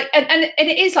like, and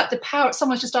it is like the power.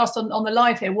 Someone's just asked on the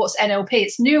live here, what's NLP?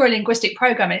 It's neuro-linguistic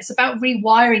programming. It's about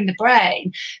rewiring the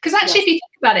brain. Because actually, if you think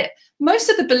about it,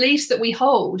 most of the beliefs that we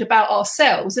hold about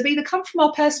ourselves have either come from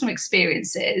our personal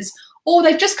experiences, or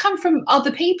they've just come from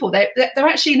other people. They're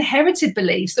actually inherited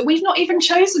beliefs that we've not even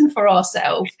chosen for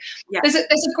ourselves. Yeah. There's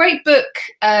a great book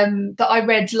that I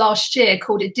read last year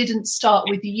called "It Didn't Start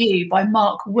With You" by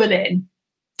Mark Woolin.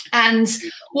 And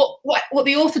what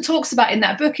the author talks about in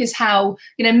that book is how,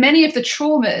 you know, many of the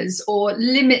traumas or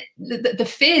the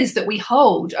fears that we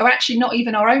hold are actually not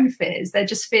even our own fears. They're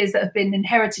just fears that have been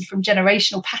inherited from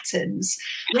generational patterns.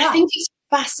 Yeah. I think it's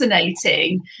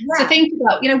fascinating to think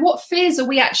about, you know, what fears are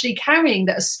we actually carrying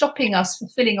that are stopping us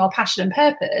fulfilling our passion and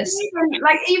purpose?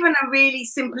 Even a really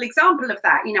simple example of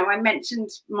that, you know, I mentioned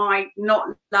my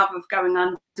not love of going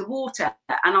underwater,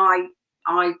 and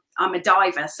I'm a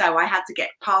diver, so I had to get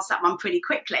past that one pretty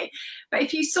quickly. But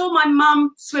if you saw my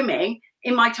mum swimming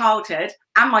in my childhood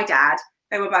and my dad,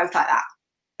 they were both like that.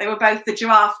 They were both the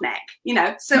giraffe neck, you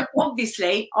know. So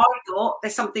obviously I thought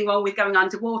there's something wrong with going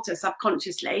underwater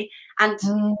subconsciously, and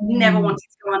never wanted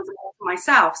to go underwater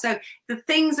myself. So the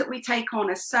things that we take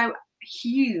on are so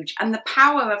huge, and the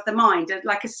power of the mind,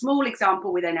 like a small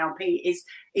example with NLP is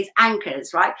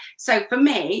anchors, right? So for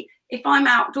me, if I'm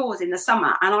outdoors in the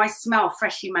summer and I smell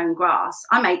freshly mown grass,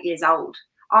 I'm 8 years old.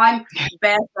 I'm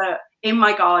barefoot in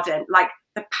my garden. Like,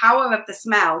 the power of the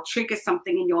smell triggers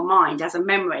something in your mind as a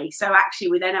memory. So actually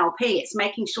with NLP, it's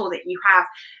making sure that you have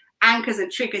anchors and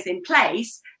triggers in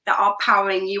place that are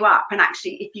powering you up. And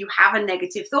actually, if you have a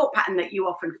negative thought pattern that you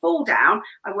often fall down,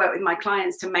 I work with my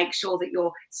clients to make sure that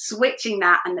you're switching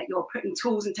that and that you're putting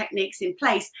tools and techniques in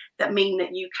place that mean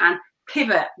that you can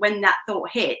pivot when that thought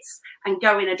hits and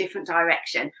go in a different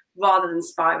direction rather than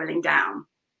spiraling down.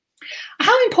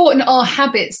 How important are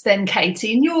habits then,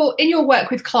 Katy, in your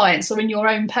work with clients or in your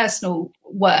own personal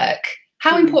work?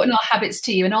 How important are habits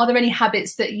to you? And are there any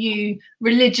habits that you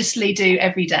religiously do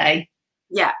every day?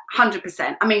 Yeah,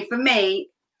 100%. I mean, for me,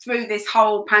 through this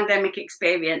whole pandemic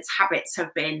experience, habits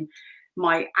have been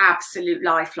my absolute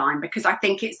lifeline, because I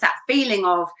think it's that feeling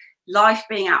of life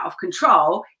being out of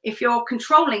control. If you're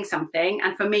controlling something,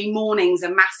 and for me, mornings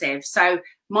are massive. So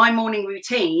my morning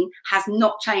routine has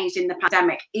not changed in the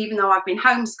pandemic, even though I've been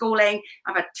homeschooling.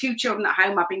 I've had 2 children at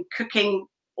home. I've been cooking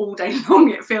all day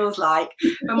long, it feels like.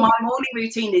 But my morning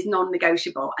routine is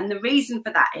non-negotiable. And the reason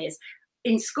for that is,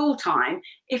 in school time,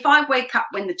 if I wake up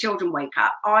when the children wake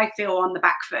up, I feel on the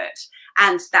back foot.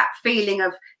 And that feeling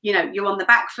of, you know, you're on the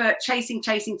back foot, chasing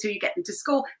till you get them to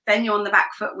school, then you're on the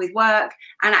back foot with work.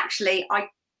 And actually,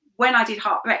 when I did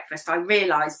Heart Breakfast, I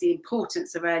realized the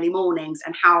importance of early mornings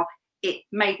and how it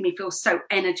made me feel so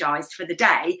energized for the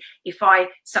day if I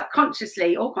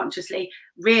subconsciously or consciously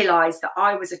realized that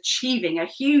I was achieving a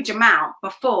huge amount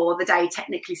before the day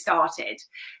technically started.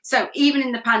 So even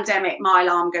in the pandemic, my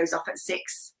alarm goes off at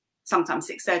 6, sometimes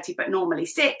 6:30, but normally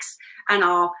 6. And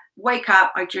I'll wake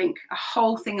up, I drink a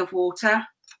whole thing of water,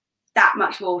 that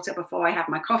much water before I have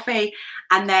my coffee,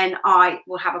 and then I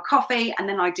will have a coffee, and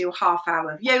then I do a half hour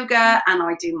of yoga, and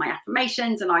I do my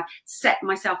affirmations, and I set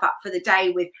myself up for the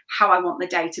day with how I want the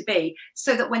day to be,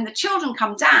 so that when the children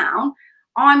come down,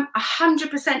 I'm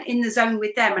 100% in the zone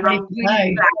with them, and I'm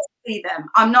really glad to see them.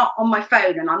 I'm not on my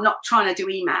phone, and I'm not trying to do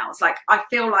emails. Like, I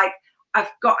feel like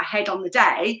I've got ahead on the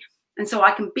day, and so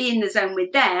I can be in the zone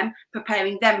with them,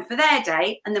 preparing them for their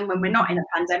day. And then when we're not in a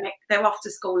pandemic, they're off to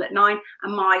school at 9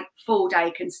 and my full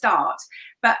day can start.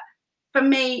 But for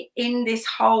me, in this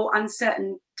whole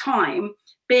uncertain time,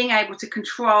 being able to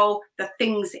control the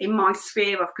things in my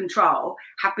sphere of control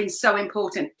have been so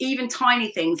important. Even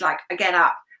tiny things like I get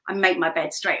up and make my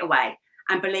bed straight away.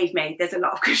 And believe me, there's a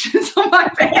lot of cushions on my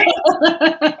bed.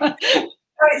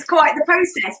 So it's quite the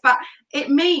process, but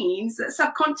it means that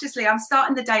subconsciously I'm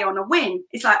starting the day on a win.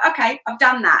 It's like, okay, I've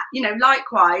done that. You know,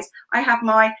 likewise, I have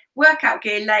my workout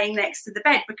gear laying next to the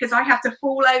bed because I have to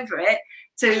fall over it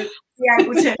to be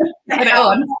able to put it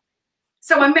on.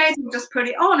 So I may as well just put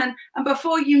it on. And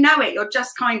before you know it, you're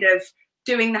just kind of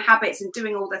doing the habits and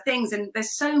doing all the things. And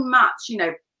there's so much, you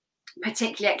know,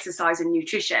 particularly exercise and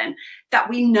nutrition, that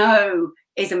we know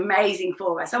is amazing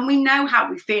for us, and we know how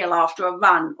we feel after a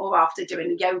run or after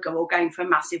doing yoga or going for a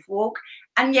massive walk,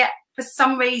 and yet for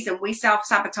some reason we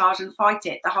self-sabotage and fight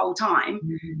it the whole time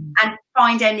and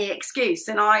find any excuse.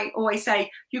 And I always say,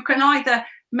 you can either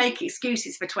make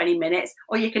excuses for 20 minutes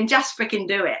or you can just freaking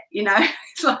do it, you know.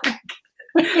 It's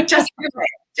like, just do it,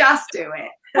 just do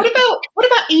it. What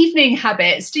about evening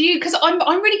habits? Do you, because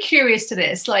I'm really curious to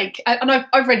this, like, and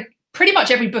I've read pretty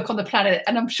much every book on the planet,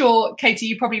 and I'm sure, Katy,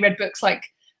 you probably read books like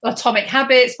Atomic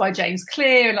Habits by James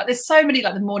Clear, and like there's so many,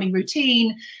 like The Morning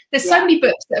Routine. There's so many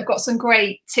books that have got some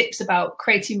great tips about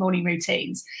creating morning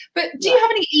routines. But do you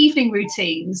have any evening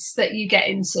routines that you get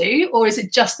into, or is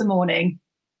it just the morning?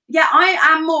 Yeah, I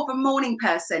am more of a morning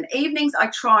person. Evenings, I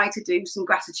try to do some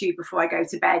gratitude before I go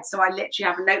to bed. So I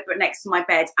literally have a notebook next to my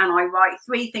bed and I write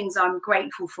 3 things I'm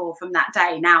grateful for from that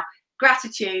day. Now,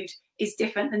 gratitude is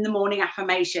different than the morning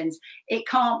affirmations. It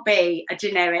can't be a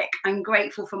generic, I'm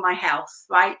grateful for my health,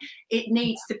 right? It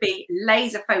needs to be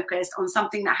laser focused on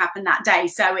something that happened that day.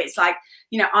 So it's like,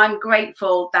 you know, I'm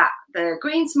grateful that the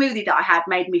green smoothie that I had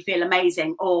made me feel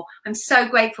amazing, or I'm so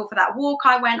grateful for that walk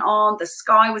I went on. The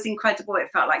sky was incredible.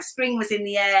 It felt like spring was in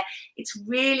the air. It's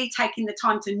really taking the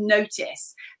time to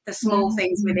notice the small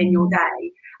things within your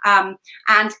day.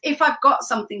 And if I've got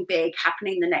something big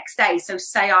happening the next day, so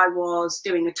say I was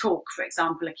doing a talk, for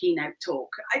example, a keynote talk,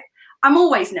 I'm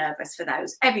always nervous for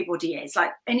those. Everybody is.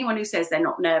 Like, anyone who says they're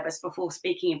not nervous before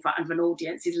speaking in front of an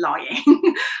audience is lying.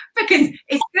 Because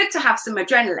it's good to have some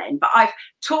adrenaline, but I've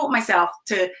taught myself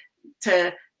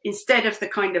to instead of the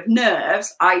kind of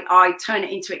nerves, I turn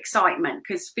it into excitement,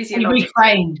 because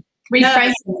physiologically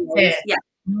reframe it. Yeah.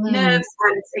 Nerves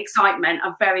and excitement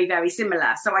are very, very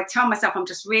similar. So I tell myself I'm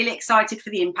just really excited for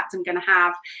the impact I'm going to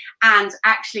have. And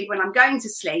actually, when I'm going to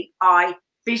sleep, I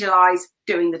visualize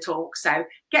doing the talk. So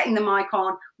getting the mic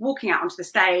on, walking out onto the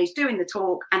stage, doing the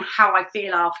talk, and how I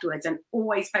feel afterwards. And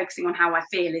always focusing on how I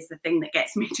feel is the thing that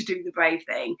gets me to do the brave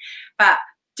thing. But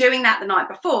doing that the night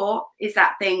before is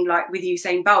that thing like with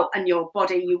Usain Bolt, and your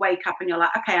body, you wake up and you're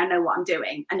like, okay, I know what I'm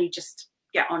doing. And you just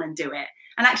get on and do it.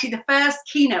 And actually, the first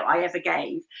keynote I ever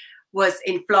gave was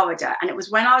in Florida. And it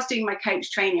was when I was doing my coach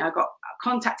training. I got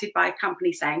contacted by a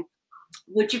company saying,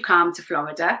 would you come to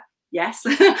Florida? Yes.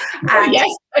 And,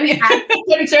 yes.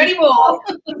 Don't do any more.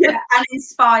 And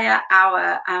inspire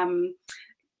our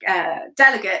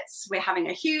delegates. We're having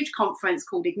a huge conference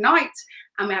called Ignite.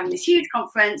 And we're having this huge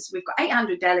conference. We've got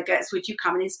 800 delegates. Would you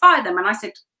come and inspire them? And I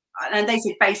said, and they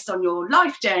said, based on your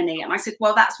life journey. And I said,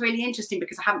 well, that's really interesting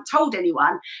because I haven't told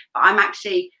anyone, but I'm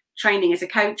actually training as a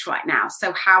coach right now.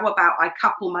 So how about I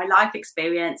couple my life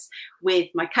experience with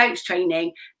my coach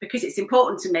training, because it's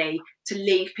important to me to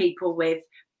leave people with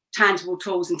tangible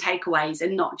tools and takeaways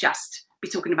and not just be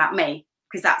talking about me,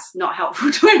 because that's not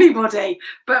helpful to anybody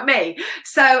but me.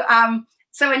 So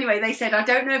anyway, they said, I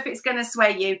don't know if it's going to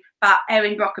sway you, but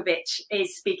Erin Brockovich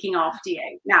is speaking after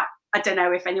you. Now, I don't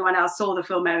know if anyone else saw the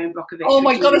film Erin Brockovich. Oh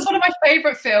my God, it's one of my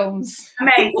favourite films.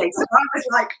 Amazing. So I was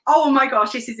like, oh my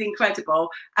gosh, this is incredible.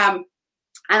 And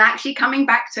actually coming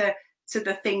back to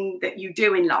the thing that you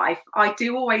do in life, I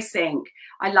do always think,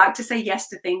 I like to say yes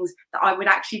to things that I would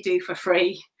actually do for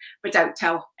free, but don't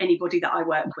tell anybody that I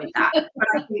work with that. But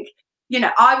I think, you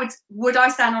know, would I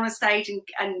stand on a stage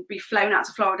and be flown out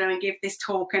to Florida and give this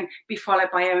talk and be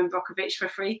followed by Erin Brockovich for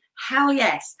free? Hell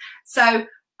yes. So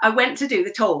I went to do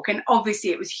the talk, and obviously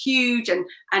it was huge, and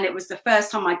it was the first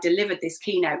time I delivered this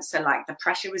keynote. So like the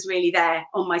pressure was really there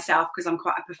on myself because I'm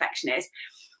quite a perfectionist.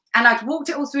 I'd walked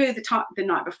it all through the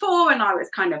night before, and I was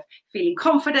kind of feeling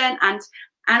confident. And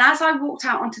as I walked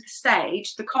out onto the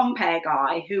stage, the compere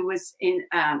guy who was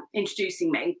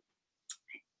introducing me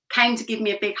came to give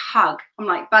me a big hug. I'm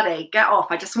like, buddy, get off.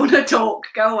 I just want to talk.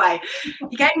 Go away.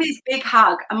 He gave me this big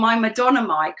hug, and my Madonna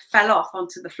mic fell off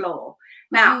onto the floor.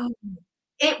 Now,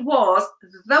 it was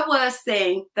the worst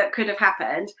thing that could have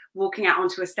happened, walking out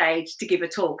onto a stage to give a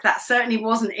talk. That certainly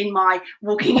wasn't in my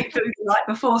walking it through the night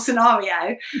before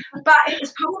scenario, but it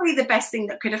was probably the best thing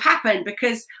that could have happened,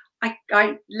 because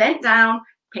I leant down,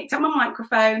 picked up my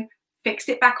microphone, fixed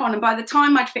it back on. And by the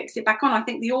time I'd fixed it back on, I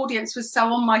think the audience was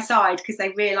so on my side, because they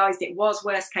realized it was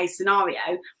worst case scenario,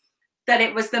 that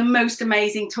it was the most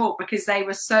amazing talk, because they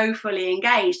were so fully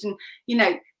engaged. And, you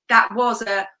know, that was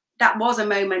a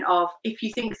moment of, if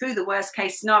you think through the worst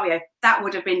case scenario, that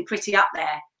would have been pretty up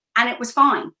there, and it was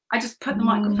fine. I just put the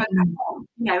microphone back on,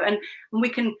 you know, and we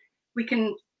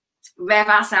can rev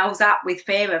ourselves up with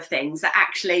fear of things that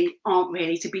actually aren't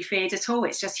really to be feared at all.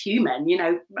 It's just human, you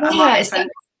know. Yeah,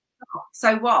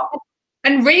 so what?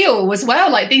 And real as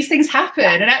well, like these things happen.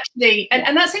 And actually,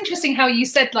 and that's interesting how you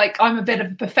said, like, I'm a bit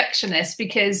of a perfectionist,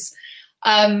 because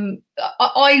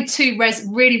I too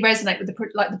really resonate with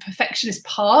the perfectionist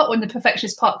part, when the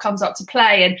perfectionist part comes up to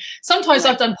play. And sometimes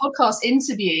I've done podcast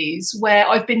interviews where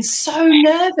I've been so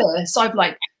nervous, I've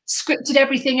like scripted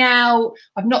everything out,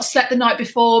 I've not slept the night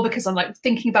before, because I'm like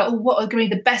thinking about, oh, what are going to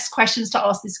be the best questions to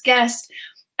ask this guest.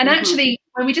 And actually,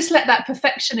 when we just let that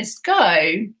perfectionist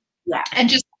go, and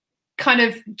just kind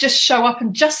of just show up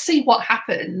and just see what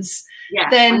happens,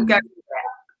 then go.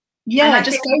 I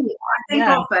think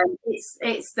often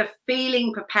it's the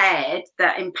feeling prepared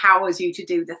that empowers you to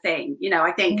do the thing. You know,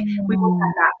 I think we've all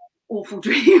had that awful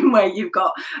dream where you've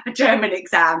got a German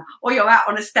exam, or you're out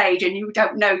on a stage and you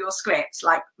don't know your script.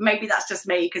 Like, maybe that's just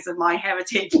me because of my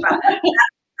heritage, but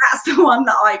that's the one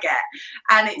that I get.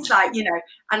 And it's like, you know,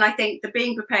 and I think the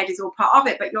being prepared is all part of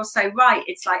it. But you're so right.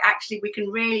 It's like, actually, we can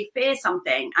really fear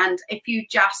something, and if you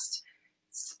just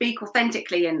speak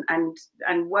authentically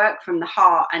and work from the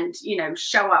heart, and, you know,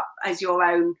 show up as your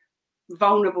own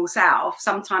vulnerable self,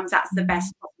 sometimes that's the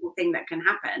best possible thing that can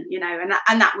happen, you know.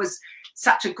 And that was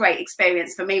such a great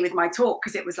experience for me with my talk,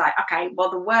 because it was like, okay,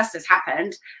 well, the worst has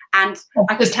happened, and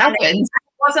it just happened. It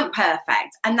wasn't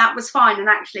perfect, and that was fine. And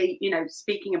actually, you know,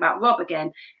 speaking about Rob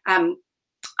again,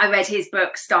 I read his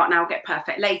book, Start Now, Get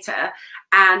Perfect Later,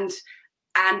 and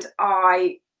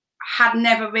I had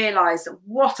never realized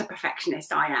what a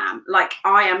perfectionist I am. Like,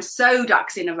 I am so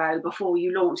ducks in a row before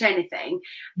you launch anything.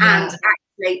 And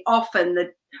actually often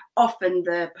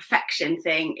the perfection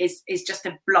thing is just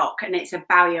a block, and it's a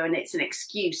barrier, and it's an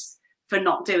excuse for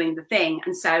not doing the thing.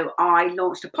 And so I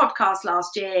launched a podcast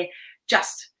last year,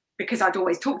 just because I'd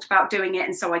always talked about doing it,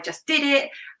 and so I just did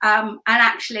it. And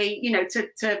actually, you know,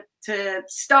 to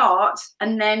start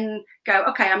and then go,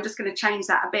 okay, I'm just going to change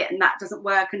that a bit, and that doesn't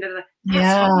work, and you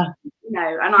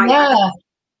know. And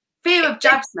fear of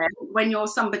judgment when you're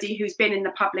somebody who's been in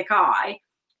the public eye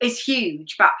is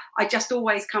huge, but I just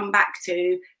always come back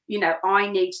to, you know, I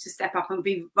need to step up and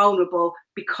be vulnerable,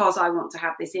 because I want to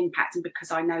have this impact, and because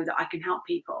I know that I can help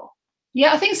people.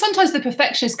 Yeah, I think sometimes the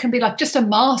perfectionist can be like just a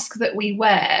mask that we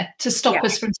wear to stop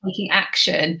us from taking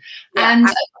action. And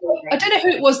absolutely. I don't know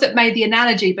who it was that made the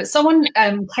analogy, but someone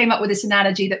came up with this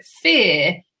analogy that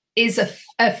fear is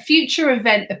a future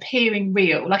event appearing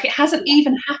real, like it hasn't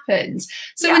even happened.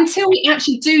 So until we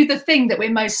actually do the thing that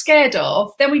we're most scared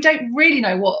of, then we don't really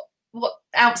know what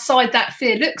outside that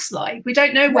fear looks like. We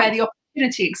don't know where the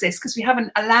opportunity exists, because we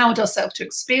haven't allowed ourselves to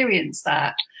experience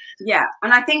that. Yeah,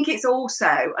 and I think it's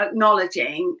also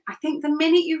acknowledging, I think the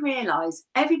minute you realise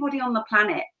everybody on the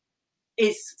planet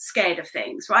is scared of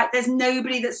things, right? There's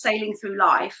nobody that's sailing through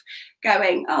life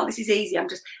going, oh, this is easy.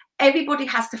 Everybody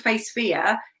has to face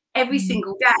fear every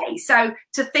single day. So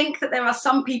to think that there are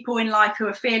some people in life who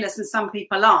are fearless and some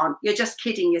people aren't, you're just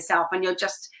kidding yourself, and you're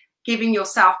just giving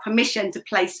yourself permission to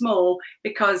play small,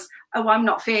 because, oh, I'm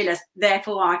not fearless,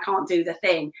 therefore I can't do the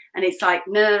thing. And it's like,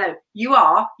 no, you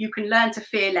are. You can learn to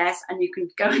fear less, and you can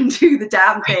go and do the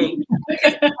damn thing.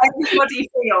 Everybody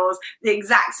feels the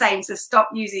exact same, so stop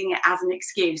using it as an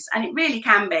excuse. And it really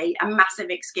can be a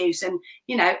massive excuse, and,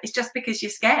 you know, it's just because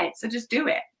you're scared, so just do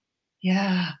it.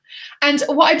 Yeah. And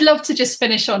what I'd love to just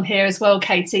finish on here as well,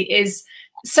 Katy, is,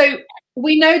 so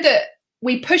we know that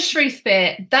we push through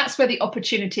fear. That's where the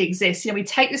opportunity exists. You know, we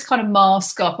take this kind of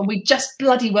mask off and we just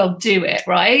bloody well do it,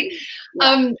 right?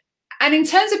 Yeah. And in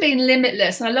terms of being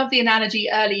limitless, and I love the analogy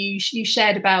earlier you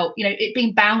shared about, you know, it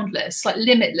being boundless, like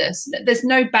limitless. There's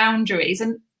no boundaries.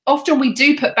 And often we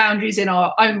do put boundaries in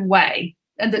our own way.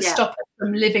 and that stop us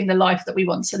from living the life that we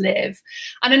want to live.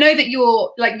 And I know that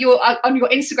you're on your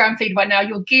Instagram feed right now,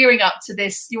 you're gearing up to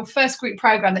this, your first group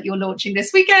program that you're launching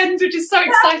this weekend, which is so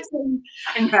exciting.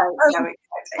 I know, so exciting.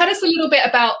 Tell us a little bit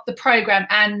about the program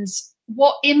and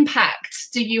what impact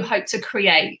do you hope to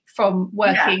create from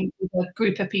working with a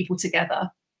group of people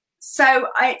together? So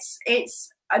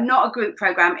it's not a group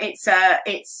program, it's a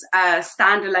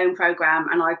standalone program,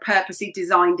 and I purposely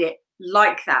designed it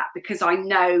like that because I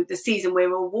know the season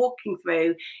we're all walking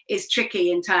through is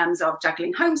tricky in terms of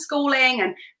juggling homeschooling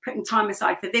and putting time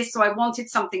aside for this. So I wanted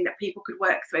something that people could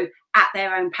work through at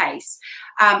their own pace.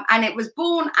 And it was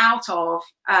born out of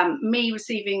me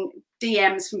receiving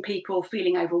DMs from people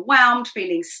feeling overwhelmed,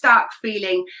 feeling stuck,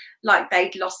 feeling like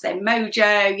they'd lost their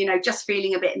mojo, you know, just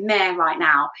feeling a bit meh right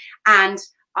now. And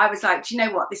I was like, do you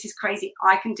know what? This is crazy.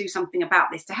 I can do something about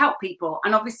this to help people.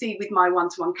 And obviously with my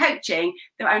one-to-one coaching,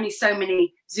 there are only so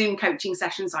many Zoom coaching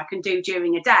sessions I can do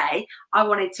during a day. I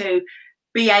wanted to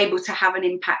be able to have an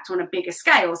impact on a bigger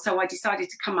scale. So I decided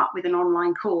to come up with an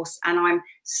online course, and I'm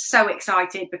so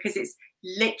excited because it's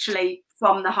literally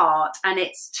from the heart, and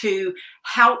it's to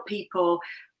help people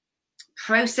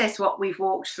process what we've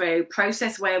walked through,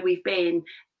 process where we've been,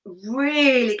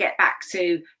 really get back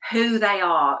to who they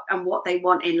are and what they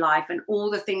want in life, and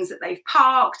all the things that they've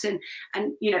parked, and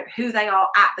you know, who they are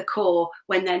at the core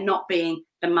when they're not being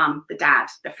the mum, the dad,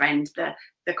 the friend,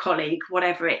 the colleague,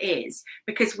 whatever it is,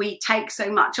 because we take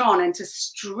so much on, and to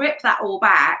strip that all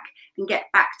back and get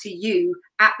back to you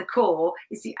at the core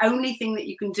is the only thing that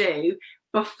you can do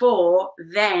before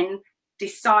then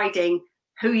deciding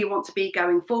who you want to be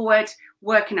going forward,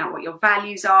 working out what your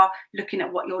values are, looking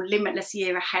at what your limitless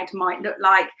year ahead might look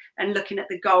like, and looking at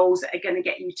the goals that are going to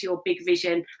get you to your big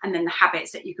vision, and then the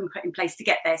habits that you can put in place to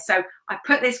get there. So I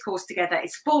put this course together.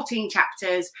 It's 14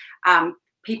 chapters.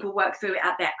 People work through it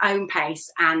at their own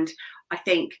pace. And I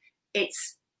think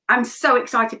I'm so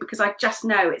excited because I just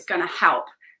know it's going to help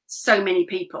so many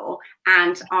people.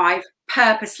 And I've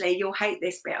purposely, you'll hate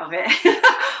this bit of it,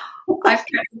 I've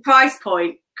kept the price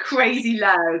point crazy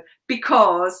low,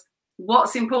 because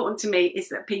what's important to me is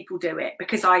that people do it,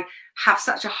 because I have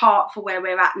such a heart for where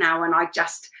we're at now, and I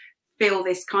just feel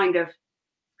this kind of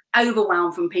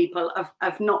overwhelm from people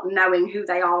of not knowing who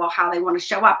they are or how they want to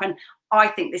show up. And I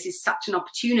think this is such an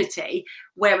opportunity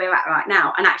where we're at right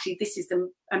now. And actually, this is the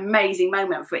amazing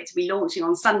moment for it to be launching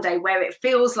on Sunday, where it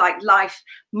feels like life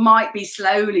might be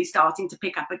slowly starting to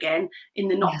pick up again in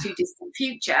the not too distant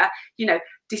future. You know,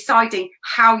 deciding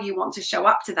how you want to show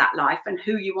up to that life and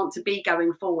who you want to be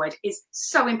going forward is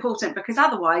so important, because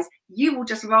otherwise you will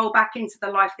just roll back into the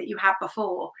life that you had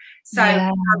before.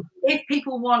 So if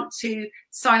people want to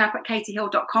sign up at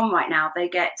katyhill.com right now, they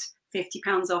get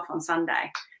 £50 off on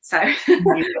Sunday. So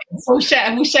we'll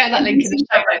share that link in the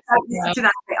show notes. To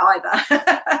that bit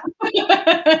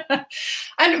either.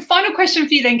 And final question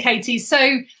for you then, Katy.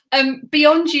 So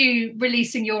beyond you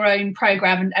releasing your own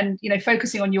program and you know,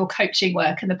 focusing on your coaching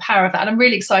work and the power of that, and I'm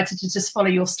really excited to just follow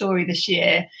your story this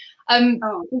year.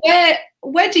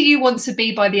 Where do you want to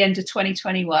be by the end of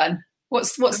 2021?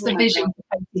 What's the vision for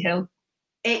Katy Hill?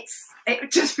 It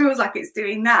just feels like it's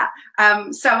doing that.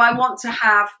 So I want to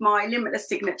have my Limitless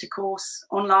signature course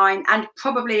online, and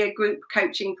probably a group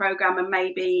coaching program, and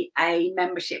maybe a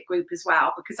membership group as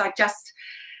well, because I just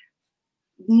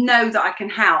know that I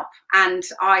can help. And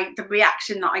the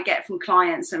reaction that I get from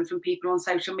clients and from people on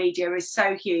social media is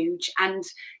so huge. And,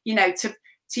 you know,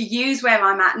 to use where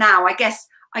I'm at now, I guess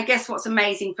what's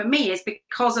amazing for me is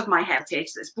because of my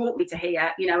heritage that's brought me to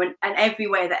here, you know, and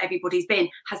everywhere that everybody's been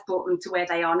has brought them to where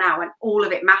they are now, and all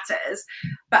of it matters.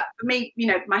 But for me, you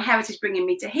know, my heritage bringing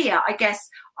me to here, I guess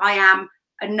I am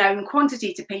a known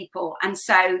quantity to people, and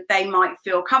so they might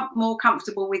feel more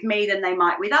comfortable with me than they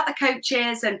might with other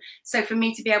coaches. And so for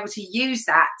me to be able to use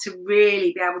that to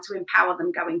really be able to empower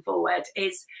them going forward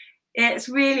it's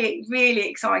really, really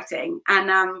exciting.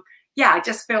 And yeah, I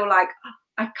just feel like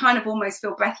I kind of almost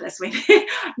feel breathless with it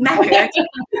now, because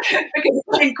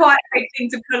it's been quite a big thing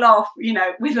to pull off, you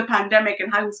know, with the pandemic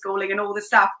and homeschooling and all the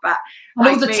stuff. But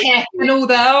all the tech and all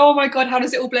the, oh my God, how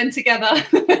does it all blend together? I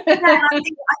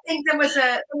think there was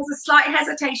a slight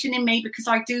hesitation in me, because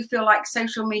I do feel like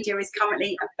social media is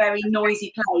currently a very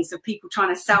noisy place of people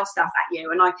trying to sell stuff at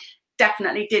you, and I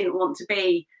definitely didn't want to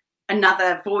be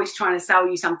another voice trying to sell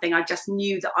you something. I just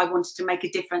knew that I wanted to make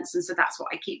a difference, and so that's what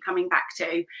I keep coming back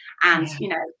to. And you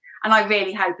know, and I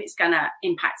really hope it's going to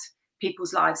impact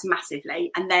people's lives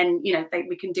massively. And then, you know,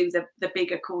 we can do the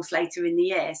bigger course later in the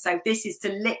year. So this is to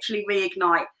literally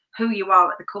reignite who you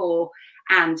are at the core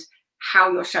and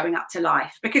how you're showing up to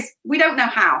life, because we don't know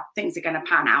how things are going to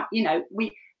pan out. You know,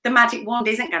 the magic wand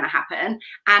isn't going to happen,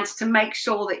 and to make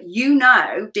sure that you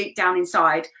know deep down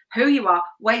inside who you are,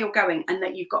 where you're going, and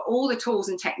that you've got all the tools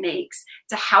and techniques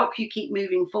to help you keep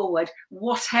moving forward,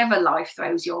 whatever life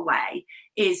throws your way,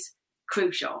 is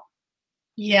crucial.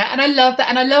 Yeah, and I love that.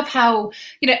 And I love how,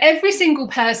 you know, every single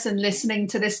person listening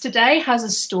to this today has a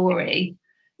story,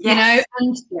 you know,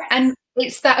 and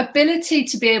it's that ability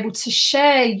to be able to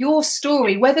share your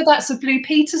story, whether that's a Blue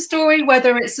Peter story,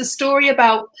 whether it's a story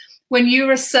about when you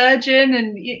were a surgeon,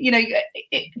 and, you know,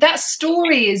 that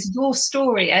story is your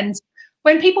story. And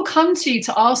when people come to you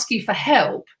to ask you for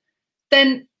help,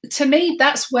 then to me,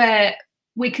 that's where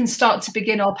we can start to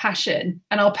begin our passion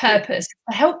and our purpose,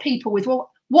 to help people with, well,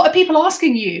 what are people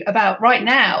asking you about right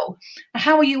now?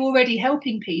 How are you already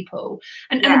helping people?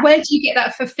 And where do you get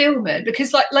that fulfillment?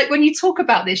 Because like when you talk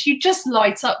about this, you just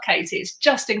light up, Katy. It's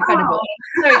just incredible.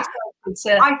 Oh.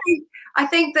 So I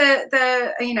think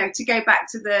the you know, to go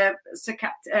back to the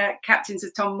Captain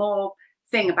Sir Tom Moore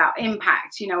thing about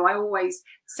impact, you know, I always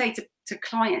say to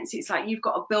clients, it's like, you've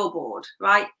got a billboard,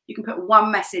 right? You can put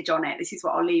one message on it. This is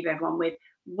what I'll leave everyone with.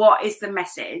 What is the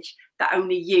message that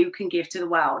only you can give to the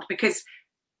world? Because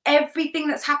everything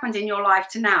that's happened in your life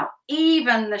to now,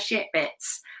 even the shit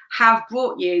bits, have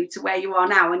brought you to where you are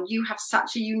now, and you have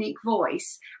such a unique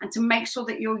voice, and to make sure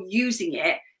that you're using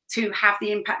it to have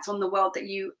the impact on the world that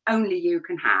only you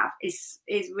can have is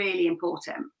really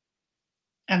important.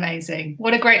 Amazing.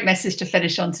 What a great message to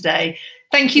finish on today.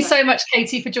 Thank you so much,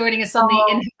 Katy, for joining us on the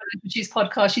Inhale and Produce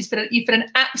podcast. You've been an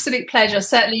absolute pleasure.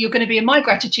 Certainly, you're going to be in my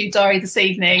gratitude diary this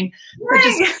evening.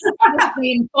 Just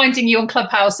finding you on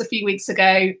Clubhouse a few weeks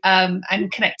ago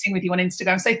and connecting with you on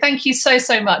Instagram. So thank you so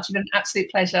much. You've been an absolute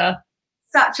pleasure.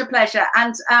 Such a pleasure.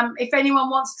 And if anyone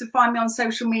wants to find me on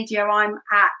social media,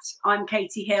 I'm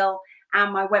Katy Hill,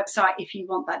 and my website, if you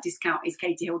want that discount, is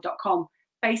katyhill.com.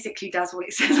 Basically does what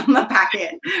it says on the back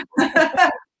end.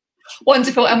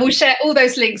 Wonderful. And we'll share all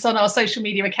those links on our social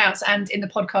media accounts and in the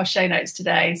podcast show notes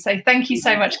today. So thank you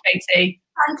so much, Katy.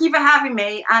 Thank you for having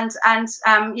me. And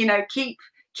you know, keep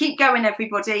going,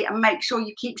 everybody, and make sure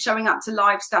you keep showing up to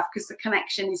live stuff, because the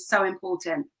connection is so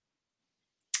important.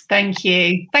 Thank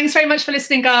you. Thanks very much for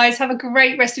listening, guys. Have a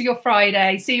great rest of your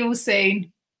Friday. See you all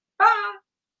soon. Bye.